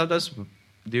 And sometimes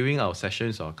during our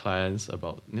sessions with our clients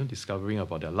about discovering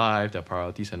about their life, their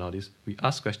priorities and all this, we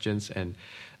ask questions, and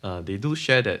they do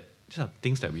share that these are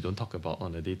things that we don't talk about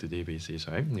on a day-to-day basis,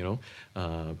 right?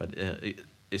 But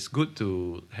it's good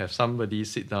to have somebody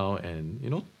sit down and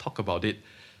talk about it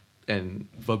and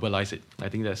verbalize it. I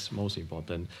think that's most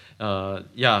important.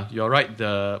 You're right.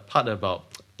 The part about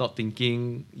not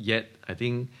thinking yet, I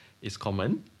think, is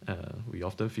common. We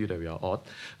often feel that we are odd,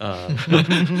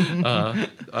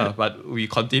 but we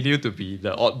continue to be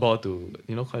the oddball to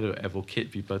kind of advocate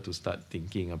people to start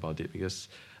thinking about it, because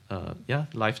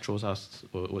life throws us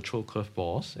will throw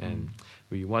curveballs, and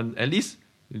we want, at least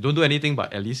you don't do anything,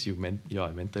 but at least you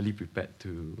are mentally prepared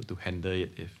to handle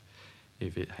it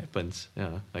if it happens.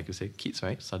 Like you say, kids,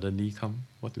 right? Suddenly come,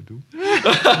 what to do?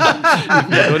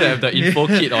 If you don't have the info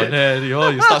kit on hand,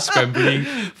 you start scrambling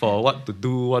for what to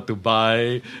do, what to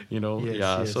buy.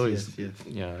 I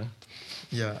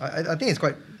think it's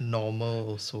quite normal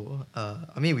also.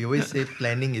 We always say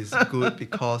planning is good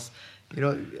because,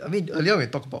 earlier when we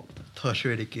talked about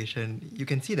tertiary education, you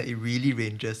can see that it really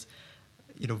ranges,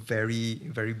 very,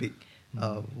 very big.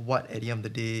 What at the end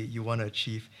of the day you want to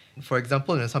achieve. For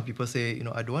example, some people say,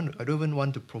 I don't even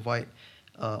want to provide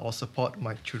or support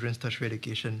my children's tertiary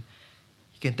education.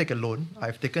 He can take a loan.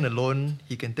 I've taken a loan.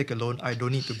 He can take a loan. I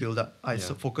don't need to build up. I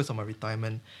focus on my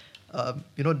retirement.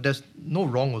 There's no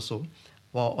wrong also.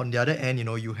 While on the other end,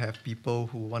 you have people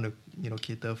who want to,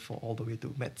 cater for all the way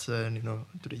to medicine,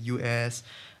 to the US.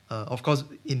 Of course,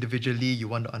 individually, you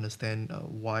want to understand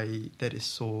why that is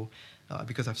so.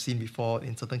 Because I've seen before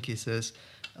in certain cases,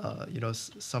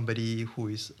 somebody who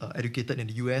is educated in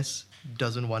the US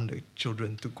doesn't want the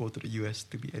children to go to the US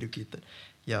to be educated.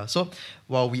 Yeah. So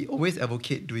while we always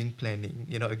advocate doing planning,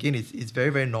 again, it's very,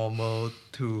 very normal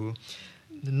to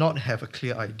not have a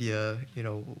clear idea,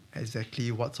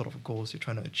 exactly what sort of goals you're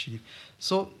trying to achieve.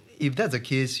 So if that's the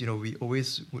case, we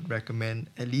always would recommend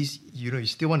at least, you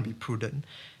still want to be prudent.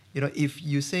 If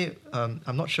you say,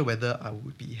 I'm not sure whether I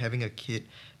would be having a kid,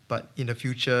 but in the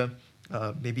future,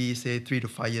 maybe say 3 to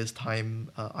 5 years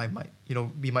time,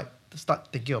 we might start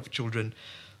thinking of children.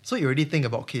 So you already think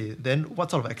about, okay, then what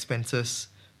sort of expenses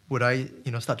would I,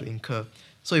 start to incur?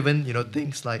 So even,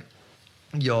 things like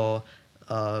your,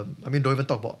 don't even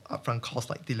talk about upfront costs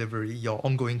like delivery, your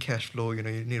ongoing cash flow, you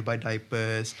need to buy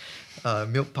diapers,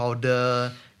 milk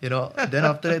powder, then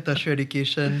after that, tertiary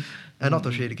education, not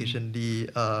tertiary education, the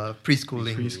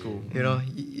preschooling. Preschool.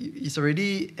 It's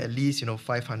already at least,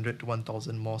 500 to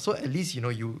 1,000 more. So at least,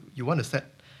 you want to set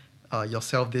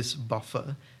yourself this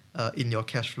buffer in your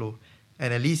cash flow.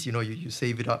 And at least, you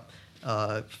save it up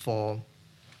for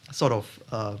sort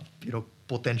of,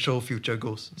 potential future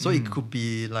goals. So it could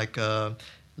be like a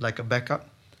backup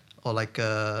or like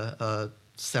a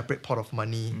separate pot of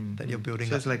money that you're building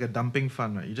so up. it's like a dumping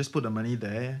fund, right? You just put the money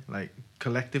there, like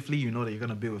collectively you know that you're going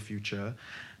to build a future,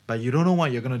 but you don't know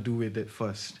what you're going to do with it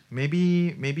first.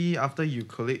 Maybe after you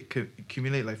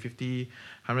accumulate like 50,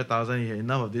 100,000, you have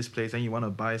enough of this place, and you want to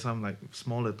buy some like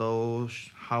small little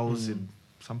house in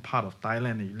some part of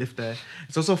Thailand and you live there.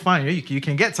 It's also fine. You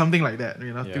can get something like that,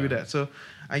 through that. So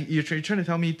you're trying to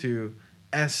tell me to,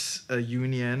 as a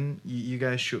union, you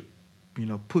guys should,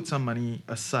 put some money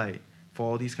aside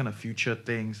for all these kind of future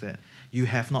things that you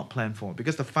have not planned for.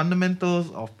 Because the fundamentals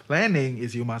of planning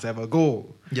is you must have a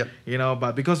goal. Yep.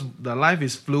 But because the life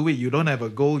is fluid, you don't have a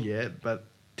goal yet. But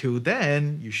till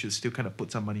then, you should still kind of put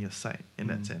some money aside in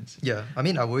that sense. Yeah,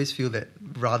 I always feel that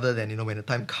rather than, when the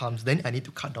time comes, then I need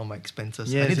to cut down my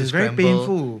expenses. Yes, I need to it's very scramble.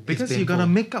 painful because you got to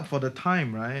make up for the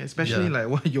time, right? Especially like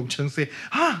what Yong Cheng say,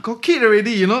 got kid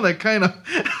already, that kind of...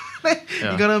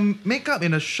 You got to make up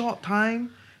in a short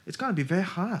time. It's going to be very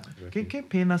hard. Can you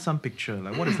paint us some picture?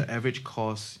 Like, what is the average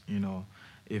cost,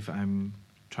 if I'm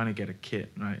trying to get a kid,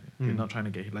 right? You're not trying to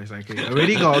get like okay,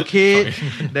 already got a kid,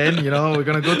 then we're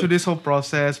gonna go through this whole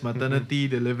process, maternity,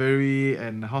 delivery,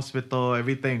 and hospital,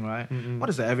 everything, right? What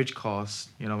is the average cost?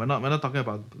 We're not talking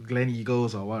about Glen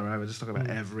Eagles or what, right? We're just talking about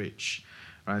average,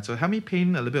 right? So help me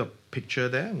paint a little bit of picture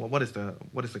there. What is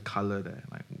the color there?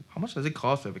 Like, how much does it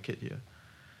cost to have a kid here?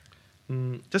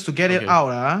 Just to get it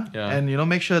out, and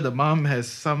make sure the mom has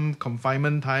some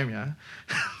confinement time,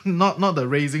 not the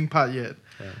raising part yet.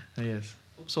 Yes.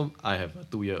 So I have a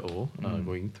 2-year-old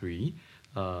going 3.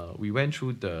 We went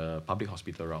through the public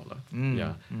hospital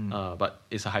route, but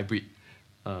it's a hybrid.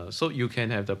 So you can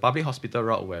have the public hospital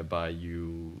route whereby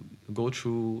you go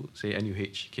through, say,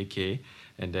 NUH, KK,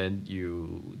 and then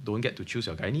you don't get to choose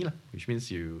your gynae, which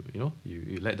means you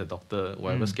let the doctor,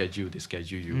 whatever schedule, they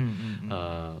schedule you.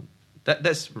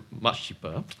 That's much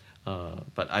cheaper.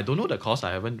 But I don't know the cost.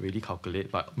 I haven't really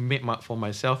calculated. But for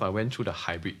myself, I went through the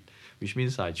hybrid, which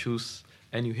means I choose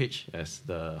NUH as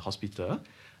the hospital.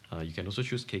 You can also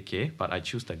choose KK, but I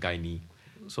choose the gynae.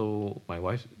 So my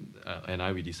wife and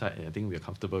I, we decide, I think we're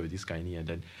comfortable with this gynae,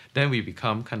 and then we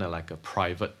become kind of like a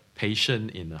private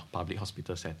patient in a public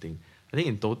hospital setting. I think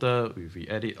in total, if we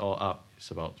add it all up,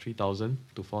 it's about 3,000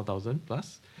 to 4,000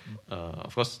 plus.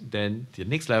 Of course, then the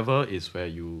next level is where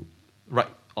you, right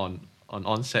on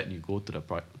onset, you go to the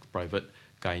private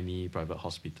gynae, private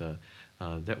hospital.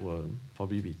 That will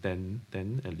probably be 10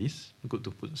 at least. Good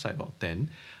to put aside about 10.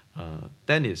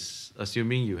 10 is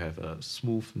assuming you have a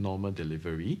smooth, normal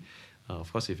delivery.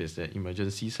 Of course, if it's an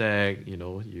emergency sec,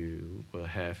 you will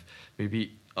have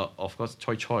maybe, of course,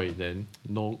 choi, then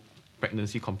no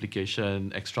pregnancy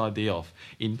complication, extra day of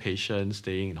inpatient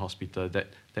staying in hospital, that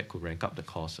could rank up the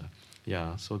cost.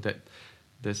 So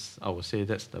that's, I would say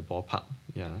that's the ballpark.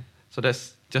 So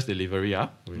that's just delivery,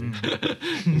 really.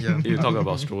 You talk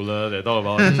about stroller, they talk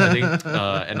about, I think,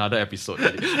 another episode.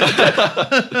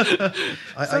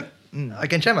 I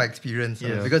can share my experience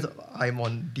because I'm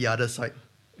on the other side.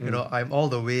 I'm all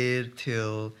the way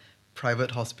till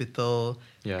private hospital,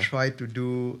 tried to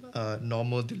do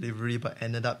normal delivery but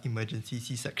ended up emergency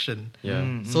C-section.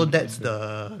 So that's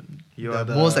the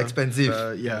most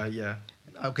expensive.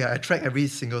 okay, I track every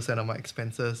single cent of my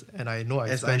expenses, and I know I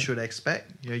As spend. I should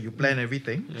expect. Yeah, you plan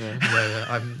everything. Yeah,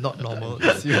 I'm not normal,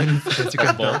 as you can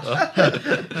tell.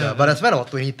 Yeah, but I spent about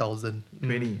 20,000.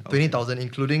 20,000,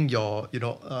 including your,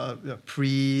 your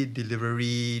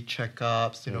pre-delivery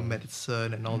checkups,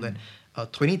 medicine and all that.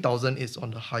 20,000 is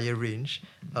on the higher range.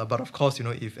 But of course,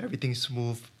 if everything's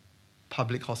smooth,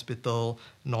 public hospital,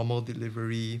 normal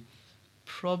delivery,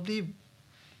 probably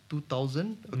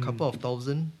 2,000, a couple of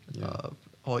thousand,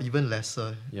 or even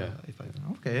lesser.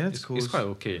 Okay, that's cool. It's quite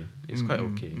okay. It's quite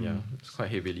okay. Yeah, it's quite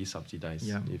heavily subsidized.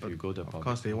 Yeah, if you go the public. Of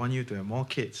course, they want you to have more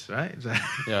kids, right?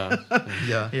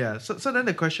 Yeah. So then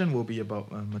the question will be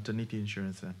about maternity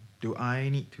insurance. Do I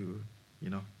need to,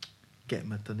 get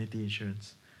maternity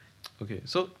insurance? Okay,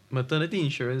 so maternity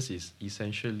insurance is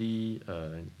essentially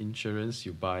insurance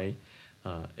you buy.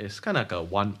 It's kind of like a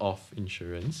one-off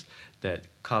insurance that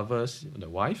covers the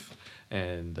wife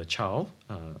and the child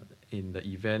in the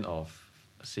event of,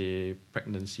 say,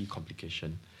 pregnancy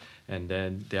complication. And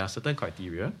then there are certain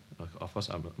criteria. Of course,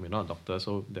 we're not a doctor,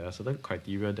 so there are certain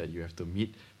criteria that you have to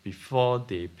meet before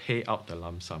they pay out the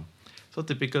lump sum. So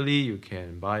typically, you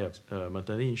can buy a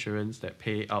maternity insurance that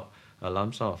pay out a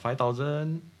lump sum of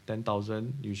 5,000,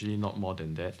 10,000, usually not more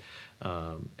than that.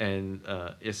 And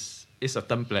it's a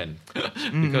term plan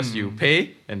because you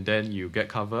pay and then you get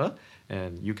cover,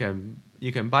 and you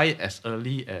can buy it as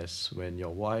early as when your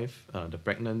wife, the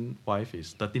pregnant wife,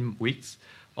 is 13 weeks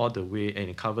all the way, and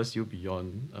it covers you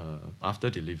beyond after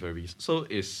delivery. So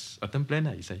it's a term plan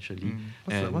essentially.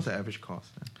 What's the average cost?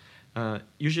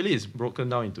 Usually it's broken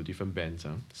down into different bands.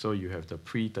 So you have the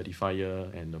pre-35 year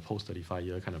and the post-35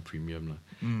 year kind of premium.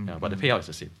 But the payout is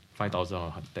the same, 5,000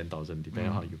 or 10,000,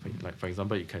 depending on how you pay. Like, for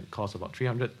example, it can cost about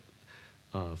 300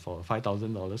 for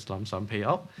 $5,000 lump sum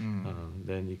payout.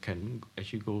 Then it can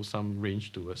actually go some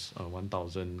range towards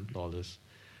 $1,000.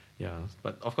 Yeah,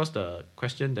 but of course the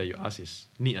question that you ask is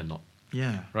need or not.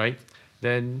 Yeah. Right?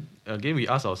 Then again, we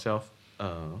ask ourselves,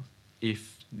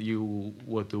 if you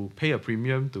were to pay a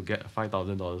premium to get a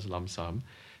 $5,000 lump sum,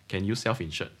 can you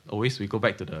self-insure? Always we go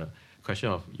back to the question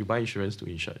of you buy insurance to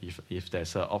insure. If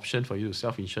there's an option for you to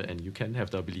self-insure and you can have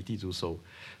the ability to do so,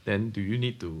 then do you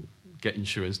need to get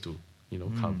insurance to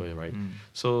cover, right?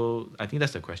 So I think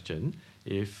that's the question.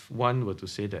 If one were to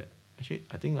say that, actually,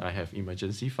 I think I have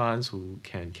emergency funds who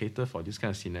can cater for this kind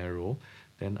of scenario,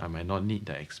 then I might not need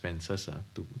the expenses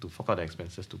to fork out the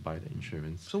expenses to buy the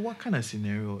insurance. So what kind of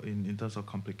scenario in terms of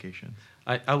complications?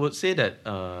 I would say that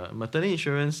maternity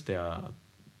insurance, there are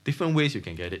different ways you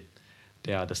can get it.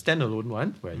 There are the standalone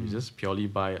one where you just purely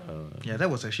buy Yeah,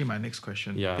 that was actually my next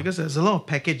question. Yeah. Because there's a lot of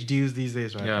package deals these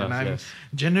days, right? Yeah, and I'm yes.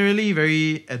 generally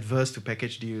very adverse to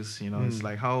package deals. It's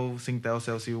like how Singtel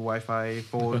sells you Wi-Fi,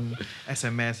 phone,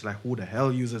 SMS. Like, who the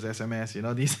hell uses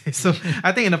SMS? These days. So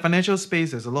I think in the financial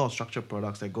space, there's a lot of structured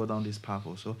products that go down this path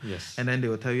also. Yes. And then they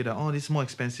will tell you that, this is more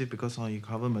expensive because you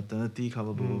cover maternity,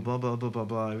 cover blah, blah, blah, blah, blah,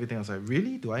 blah, everything. I was like,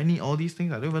 really? Do I need all these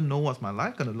things? I don't even know what's my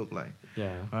life going to look like.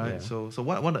 Yeah. Right. Yeah. So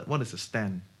what is the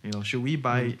stand? Should we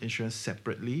buy insurance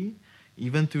separately,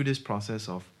 even through this process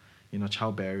of,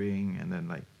 childbearing and then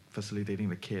like facilitating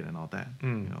the kid and all that?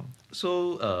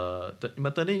 So the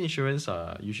maternity insurance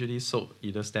are usually sold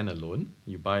either standalone,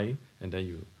 you buy, and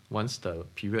then once the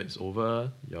period is over,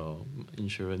 your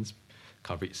insurance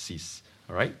coverage cease.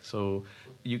 All right. So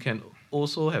you can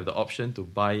also have the option to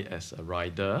buy as a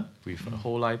rider with a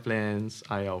whole life plans,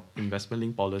 IR investment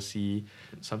linked policy,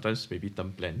 sometimes maybe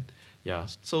term plan. Yeah.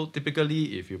 So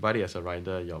typically, if you buy it as a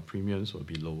rider, your premiums will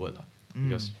be lower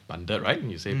because bundled, right?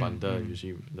 You say bundle,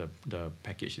 usually the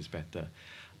package is better.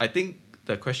 I think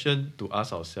the question to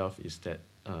ask ourselves is that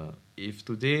if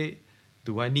today,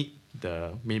 do I need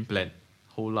the main plan,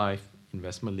 whole life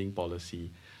investment linked policy,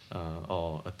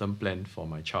 or a term plan for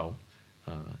my child?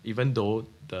 Even though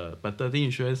the maternity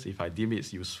insurance, if I deem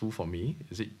it's useful for me,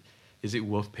 is it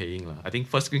worth paying? I think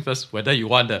first thing first, whether you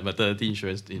want that maternity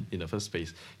insurance in the first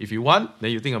place. If you want,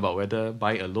 then you think about whether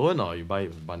buy alone or you buy it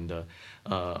with bundle.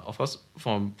 Of course,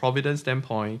 from Providend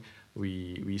standpoint,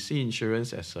 we see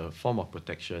insurance as a form of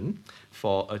protection.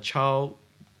 For a child,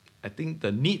 I think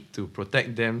the need to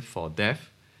protect them for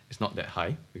death is not that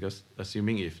high, because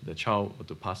assuming if the child were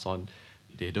to pass on,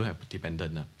 they don't have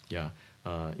dependent.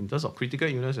 In terms of critical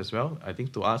illness as well, I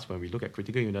think to us when we look at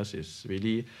critical illness, it's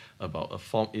really about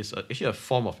actually a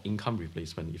form of income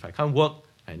replacement. If I can't work,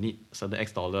 I need certain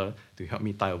X dollar to help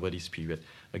me tie over this period.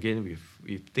 Again,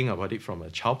 we think about it from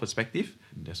a child perspective,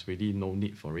 there's really no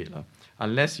need for it.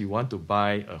 Unless you want to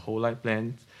buy a whole life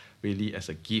plan really as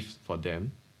a gift for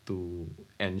them to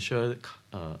ensure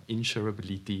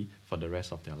insurability for the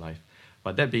rest of their life.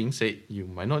 But that being said, you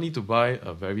might not need to buy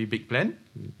a very big plan.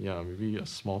 Yeah, maybe a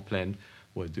small plan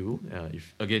will do.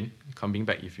 If again, coming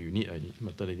back, if you need a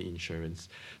maternity insurance.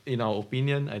 In our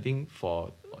opinion, I think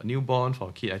for a newborn, for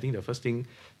a kid, I think the first thing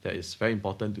that is very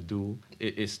important to do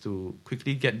is to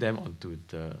quickly get them onto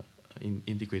the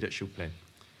integrated shield plan.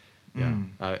 Yeah,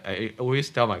 I always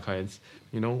tell my clients,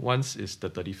 once it's the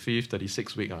 35th,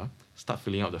 36th week, start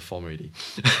filling out the form already.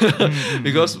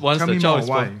 Because once Tell the me child more, is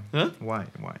why? born, huh?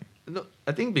 Why? No,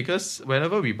 I think because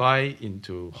whenever we buy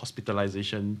into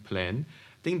hospitalization plan,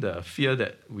 I think the fear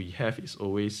that we have is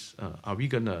always, are we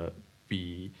gonna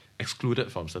be excluded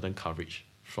from certain coverage,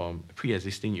 from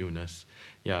pre-existing illness?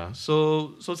 Yeah,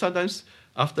 so sometimes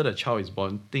after the child is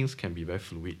born, things can be very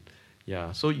fluid.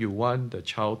 Yeah, so you want the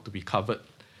child to be covered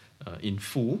in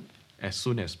full as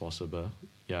soon as possible.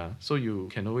 Yeah, so you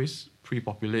can always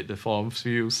pre-populate the form,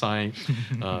 fill, sign,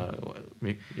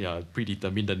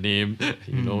 predetermine the name,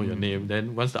 your name.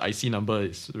 Then once the IC number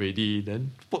is ready,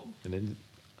 then pop, and then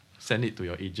send it to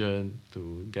your agent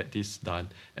to get this done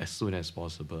as soon as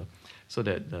possible, so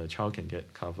that the child can get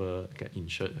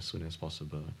insured as soon as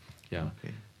possible. Yeah.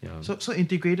 Okay. Yeah. So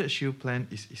integrated shield plan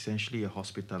is essentially a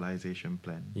hospitalization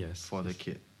plan. Yes. For the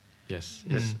kid. Yes.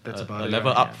 That's about a it.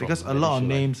 level right? up Yeah. from Because a lot of Medishield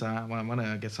names. I want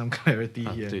to get some clarity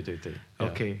here. 对对对.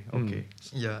 Okay.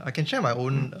 Yeah, I can share my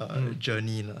own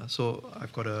journey. So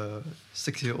I've got a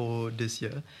 6-year-old this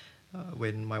year.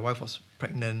 When my wife was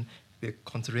pregnant, we're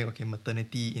considering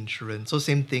maternity insurance. So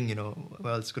same thing,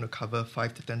 it's going to cover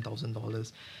 $5,000 to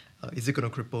 $10,000. Is it going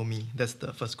to cripple me? That's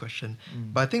the first question.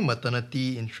 But I think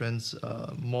maternity insurance,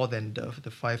 more than the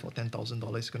 $5,000 or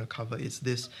 $10,000 is going to cover, is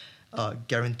this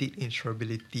guaranteed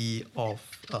insurability of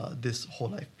this whole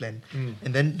life plan.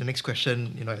 And then the next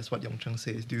question, as what Yong Cheng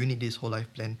says, do you need this whole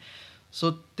life plan?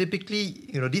 So typically,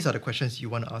 these are the questions you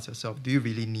want to ask yourself. Do you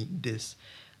really need this?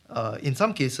 In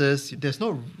some cases, there's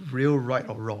no real right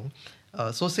or wrong.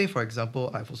 So say, for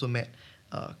example, I've also met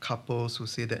couples who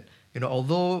say that,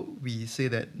 although we say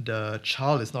that the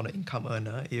child is not an income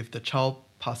earner, if the child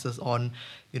passes on,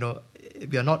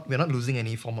 we're not losing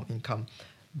any form of income.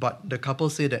 But the couple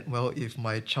say that, well, if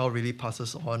my child really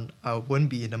passes on, I won't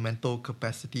be in a mental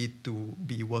capacity to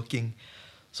be working.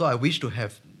 So I wish to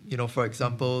have, for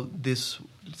example, this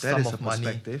sum of money.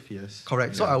 That is a perspective, yes.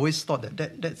 Correct. Yeah. So I always thought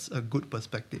that's a good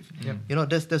perspective.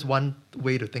 That's one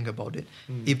way to think about it.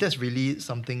 If that's really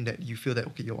something that you feel that,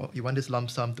 okay, you want this lump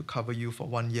sum to cover you for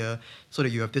 1 year so that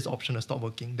you have this option to stop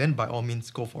working, then by all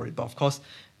means go for it. But of course,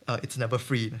 it's never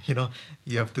free.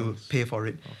 You have to pay for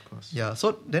it. Of course. Yeah.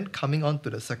 So then coming on to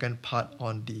the second part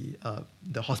on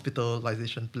the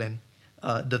hospitalization plan.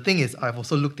 The thing is, I've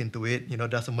also looked into it.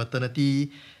 Does a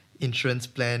maternity insurance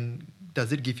plan,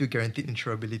 does it give you guaranteed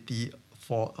insurability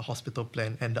for a hospital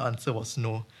plan? And the answer was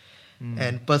no.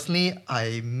 And personally,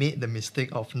 I made the mistake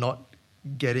of not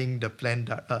getting the plan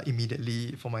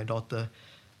immediately for my daughter.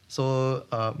 So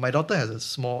my daughter has a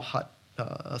small heart,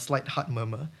 a slight heart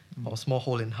murmur or small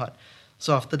hole in heart.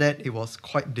 So after that, it was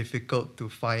quite difficult to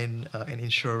find an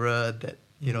insurer that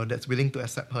that's willing to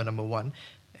accept her, number one.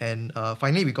 And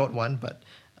finally, we got one, but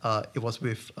it was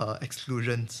with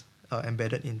exclusions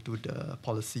embedded into the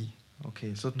policy.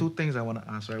 Okay, so two things I want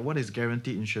to ask, right? What is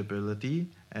guaranteed insurability,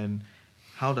 and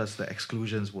how does the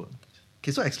exclusions work?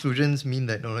 Okay, so exclusions mean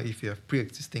that if you have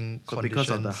pre-existing So conditions.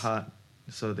 because of the heart,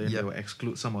 so then they Yep. will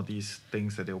exclude some of these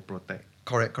things that they will protect.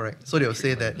 Correct. So they'll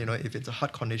say that, if it's a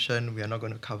heart condition, we are not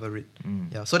going to cover it.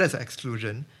 Yeah, so that's an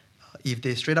exclusion. If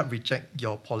they straight up reject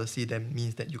your policy, then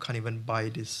means that you can't even buy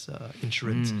this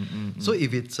insurance. So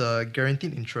if it's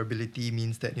guaranteed insurability,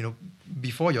 means that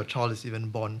before your child is even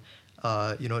born,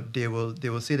 they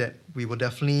will say that we will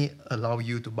definitely allow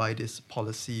you to buy this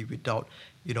policy without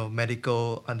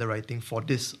medical underwriting for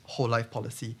this whole life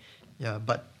policy. Yeah,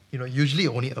 but usually it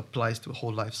only applies to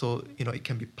whole life. So it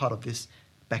can be part of this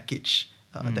package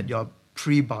that you're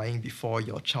pre-buying before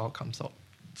your child comes out.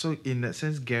 So in that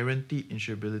sense, guaranteed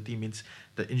insurability means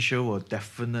the insurer will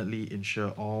definitely insure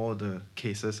all the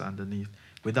cases underneath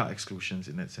without exclusions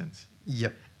in that sense.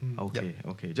 Yep.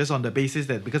 Okay. Just on the basis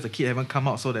that because the kid haven't come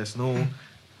out, so there's no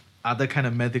other kind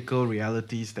of medical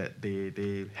realities that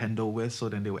they handle with, so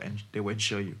then they will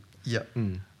insure you. Yep.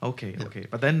 Okay.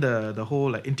 But then the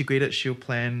whole integrated shield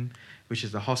plan, which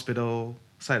is the hospital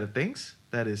side of things,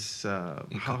 that is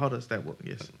how does that work?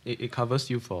 Yes. It covers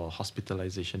you for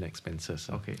hospitalization expenses.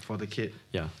 Okay, for the kid.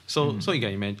 Yeah. So you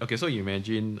can imagine. Okay, so you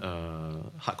imagine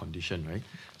heart condition, right?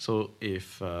 So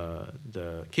if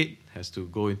the kid has to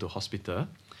go into hospital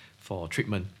for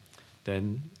treatment,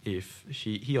 then if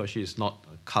he or she is not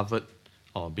covered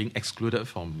or being excluded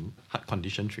from heart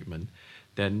condition treatment,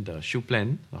 then the shield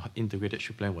plan, integrated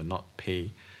shield plan, will not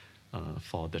pay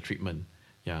for the treatment.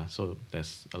 Yeah, so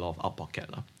there's a lot of out pocket.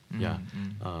 Yeah.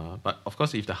 But of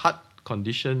course, if the heart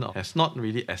condition has not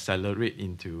really accelerate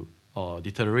into or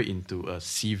deteriorate into a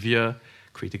severe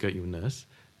critical illness,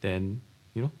 then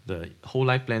the whole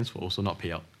life plans will also not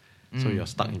pay out. So you're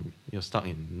stuck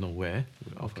in nowhere.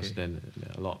 Of course, then there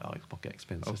are a lot of out-of-pocket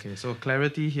expenses. Okay, so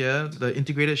clarity here. The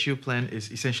integrated shield plan is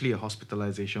essentially a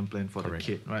hospitalization plan for Correct.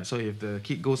 the kid, right? So if the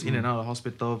kid goes in and out of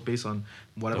hospital based on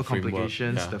whatever The framework,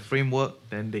 complications, the framework,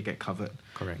 then they get covered.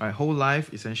 Correct. Right? Whole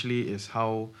life essentially is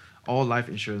how all life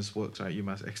insurance works, right? You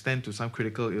must extend to some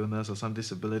critical illness or some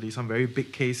disability, some very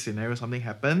big case scenario, something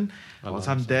happen, or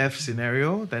some death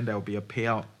scenario, then there will be a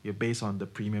payout. You're based on the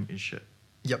premium insured.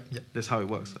 Yep. That's how it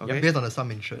works. Okay. Based on the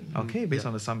sum insured. Okay, based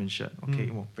on the sum insured.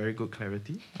 Okay, well, very good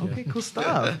clarity. Okay, cool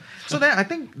stuff. So then I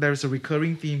think there's a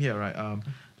recurring theme here, right?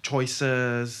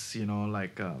 Choices,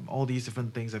 all these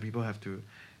different things that people have to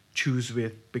choose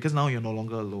with, because now you're no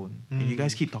longer alone. And you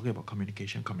guys keep talking about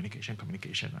communication,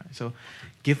 right? So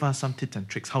give us some tips and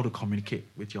tricks how to communicate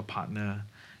with your partner,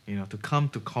 to come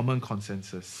to common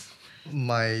consensus.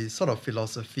 My sort of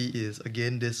philosophy is,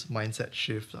 again, this mindset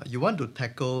shift. You want to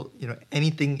tackle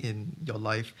anything in your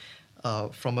life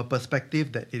from a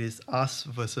perspective that it is us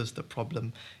versus the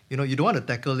problem. You don't want to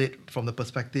tackle it from the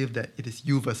perspective that it is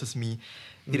you versus me.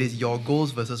 It is your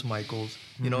goals versus my goals.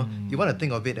 You want to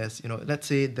think of it as, let's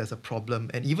say there's a problem,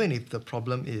 and even if the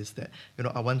problem is that,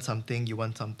 I want something, you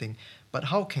want something, but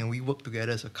how can we work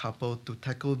together as a couple to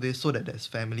tackle this so that there's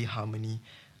family harmony?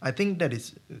 I think that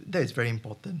is very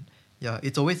important. Yeah,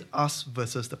 it's always us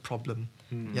versus the problem.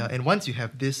 Yeah, and once you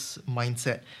have this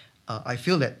mindset, I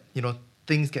feel that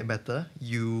things get better.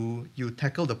 You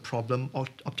tackle the problem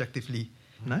objectively.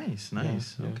 Nice.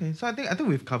 Okay, so I think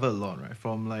we've covered a lot, right?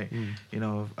 From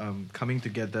coming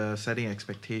together, setting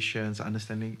expectations,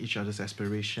 understanding each other's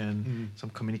aspiration, some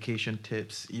communication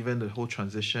tips, even the whole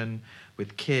transition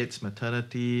with kids,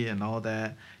 maternity, and all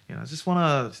that. I just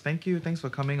want to thank you. Thanks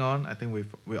for coming on. I think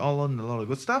we all learned a lot of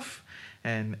good stuff.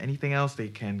 And anything else, they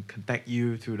can contact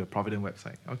you through the Providend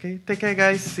website. Okay, take care,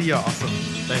 guys. See you. Awesome.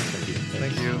 Thanks, thank you.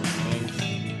 Thank you.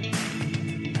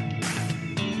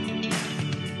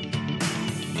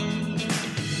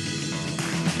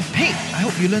 Hey, I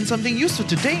hope you learned something useful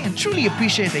today and truly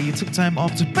appreciate that you took time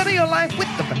off to better your life with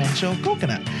the Financial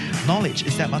Coconut. Knowledge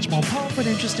is that much more powerful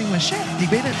and interesting when shared,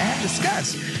 debated, and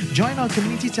discussed. Join our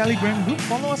community Telegram group,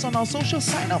 follow us on our social,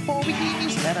 sign up for our weekly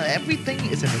newsletter. Everything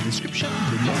is in the description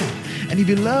below. And if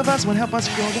you love us, want to help us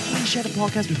grow, definitely share the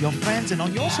podcast with your friends and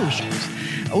on your socials.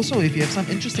 Also, if you have some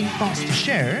interesting thoughts to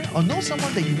share or know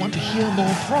someone that you want to hear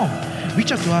more from,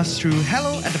 reach out to us through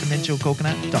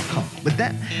hello@thefinancialcoconut.com. With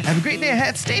that, have a great day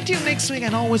ahead. Stay tuned next week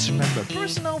and always remember,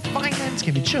 personal finance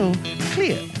can be chill,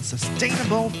 clear, and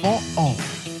sustainable for all.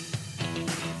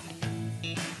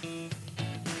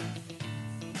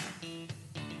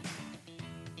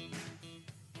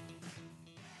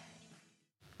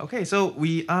 Okay, so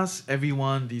we asked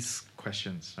everyone these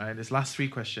questions, right? These last 3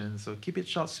 questions. So keep it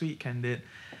short, sweet, candid.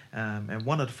 And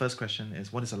one of the first question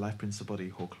is, what is a life principle that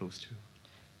you hold close to?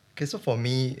 Okay, so for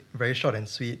me, very short and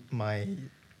sweet, my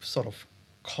sort of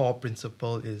core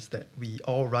principle is that we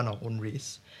all run our own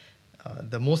race.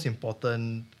 The most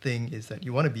important thing is that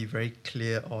you want to be very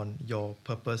clear on your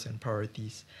purpose and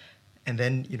priorities. And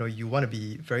then, you want to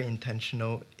be very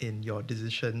intentional in your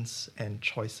decisions and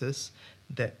choices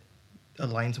that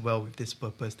aligns well with this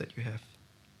purpose that you have.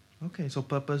 Okay, so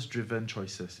purpose-driven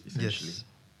choices, essentially. Yes.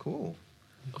 Cool.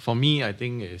 For me, I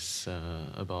think it's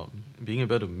about being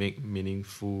able to make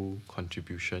meaningful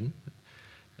contribution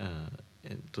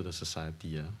to the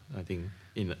society. I think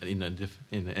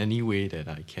in any way that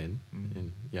I can.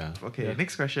 Okay,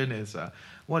 next question is,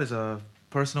 what is a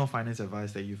personal finance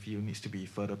advice that you feel needs to be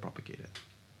further propagated?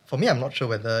 For me, I'm not sure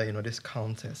whether this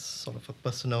counts as sort of a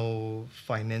personal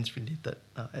finance-related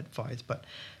advice, but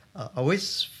I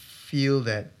always feel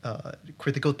that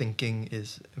critical thinking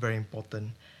is very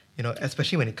important.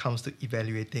 Especially when it comes to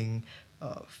evaluating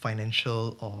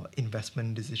financial or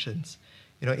investment decisions.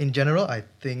 In general, I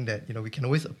think that we can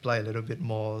always apply a little bit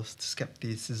more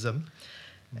skepticism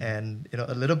and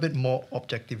a little bit more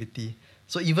objectivity.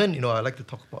 So even I like to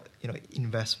talk about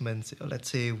investments. Let's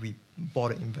say we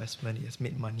bought an investment, it has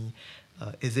made money.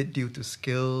 Is it due to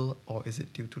skill or is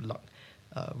it due to luck?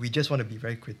 We just want to be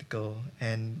very critical,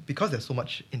 and because there's so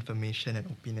much information and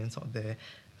opinions out there,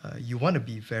 you want to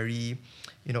be very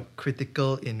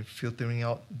critical in filtering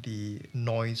out the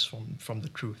noise from the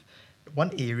truth.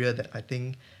 One area that I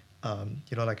think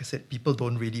like I said, people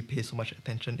don't really pay so much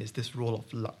attention is this role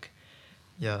of luck.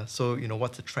 Yeah, so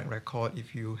what's the track record?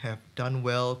 If you have done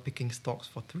well picking stocks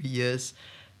for 3 years,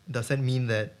 does that mean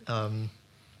that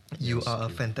you are a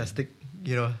fantastic,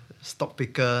 stock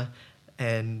picker,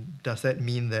 and does that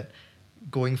mean that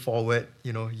going forward,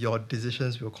 your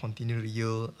decisions will continue to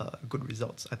yield good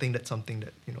results? I think that's something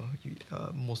that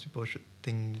most people should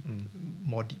think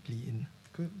more deeply in.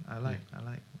 Good. I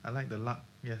like the luck.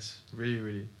 Yes, really,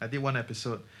 really. I did one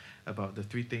episode about the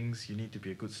 3 things you need to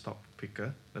be a good stock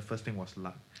picker. The first thing was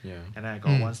luck. Yeah. And then I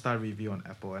got 1-star review on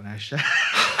Apple, and I so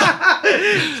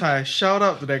I shout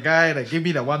out to the guy that gave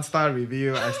me the 1-star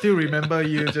review. I still remember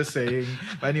you just saying.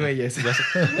 But anyway, yes.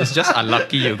 It's just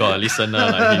unlucky you got a listener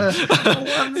like him.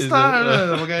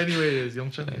 1-star. Okay, anyway, it's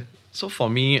Yongchen. So for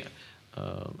me,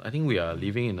 I think we are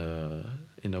living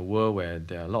in a world where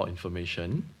there are a lot of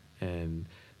information, and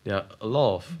there are a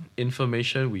lot of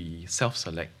information we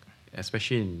self-select,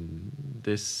 especially in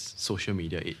this social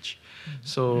media age.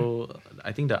 So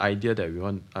I think the idea that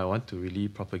I want to really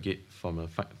propagate from a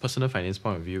personal finance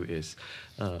point of view is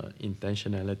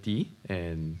intentionality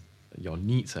and your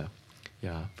needs,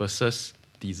 versus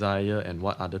desire and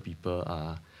what other people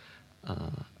are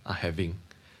having,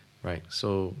 right?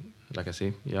 So like I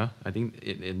say, I think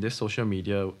in this social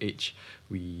media age,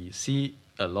 we see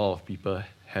a lot of people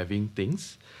having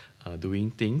things,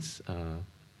 doing things,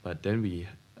 but then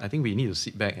I think we need to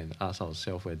sit back and ask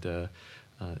ourselves whether,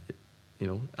 are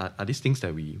these things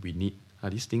that we need? Are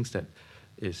these things that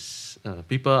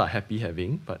people are happy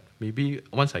having, but maybe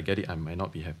once I get it, I might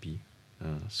not be happy.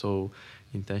 So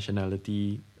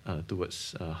intentionality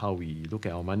towards how we look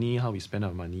at our money, how we spend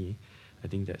our money, I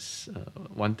think that's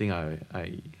one thing I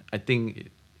think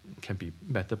it can be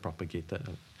better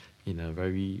propagated in a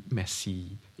very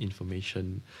messy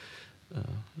information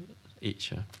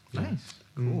age. Nice.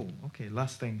 Cool. Okay,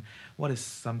 last thing. What is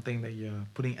something that you're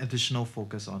putting additional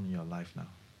focus on in your life now?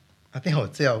 I think I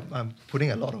would say I'm putting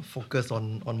a lot of focus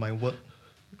on my work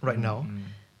right now.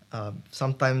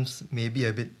 Sometimes maybe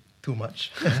a bit too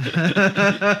much.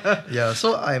 Yeah,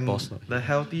 so I'm the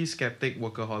healthy skeptic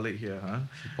workaholic here, huh?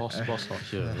 Boss not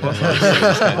here.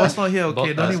 Boss not here,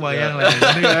 okay. Don't need wayang.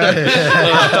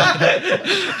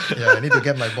 Yeah, I need to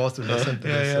get my boss to listen to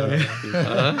this.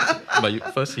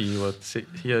 But first he will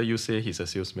hear you say he's a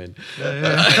salesman.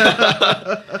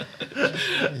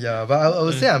 Yeah, but I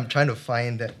would say I'm trying to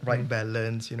find that right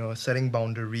balance, setting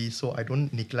boundaries so I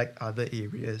don't neglect other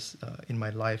areas in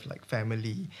my life, like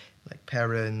family, like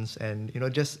parents, and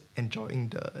just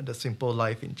enjoying the simple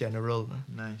life in general.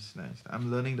 Nice. I'm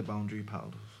learning the boundary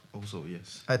part also.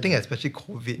 Yes, I think especially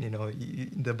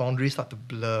COVID, the boundaries start to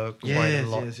blur quite a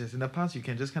lot. Yes. In the past, you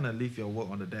can just kind of leave your work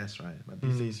on the desk, right? But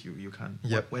these days, you can't.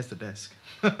 Yep. Where's the desk?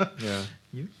 Yeah.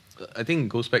 You? I think it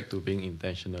goes back to being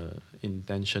intentional.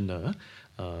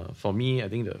 For me, I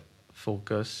think the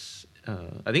focus,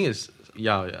 I think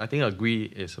I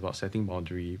agree it's about setting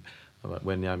boundary. But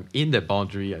when I'm in that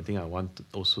boundary, I think I want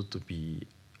also to be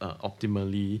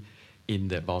optimally in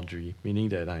that boundary, meaning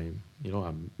that I'm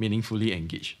meaningfully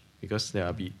engaged. Because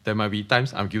there might be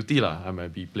times I'm guilty lah. I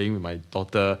might be playing with my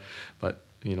daughter, but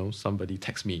somebody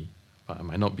texts me, but I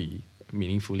might not be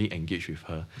meaningfully engaged with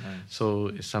her. Nice. So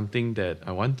it's something that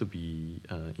I want to be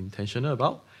intentional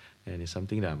about, and it's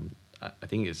something that I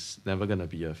think it's never gonna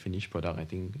be a finished product. I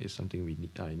think it's something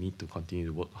I need to continue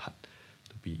to work hard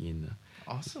to be in.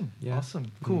 Awesome. Yeah.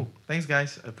 Awesome. Cool. Thanks,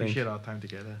 guys. Appreciate our time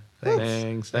together.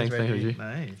 Thanks, Reggie.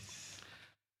 Nice.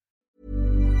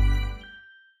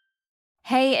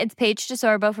 Hey, it's Paige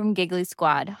DeSorbo from Giggly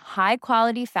Squad. High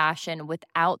quality fashion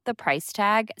without the price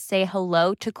tag. Say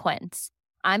hello to Quince.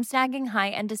 I'm snagging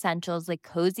high-end essentials like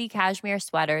cozy cashmere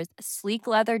sweaters, sleek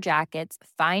leather jackets,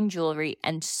 fine jewelry,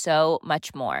 and so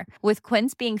much more. With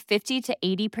Quince being 50 to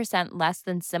 80% less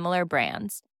than similar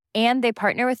brands. And they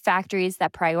partner with factories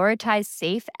that prioritize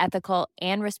safe, ethical,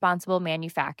 and responsible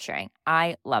manufacturing.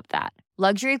 I love that.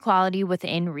 Luxury quality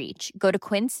within reach. Go to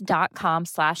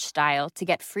quince.com/style to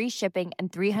get free shipping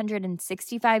and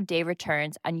 365-day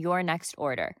returns on your next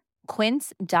order.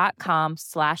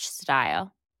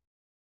 Quince.com/style.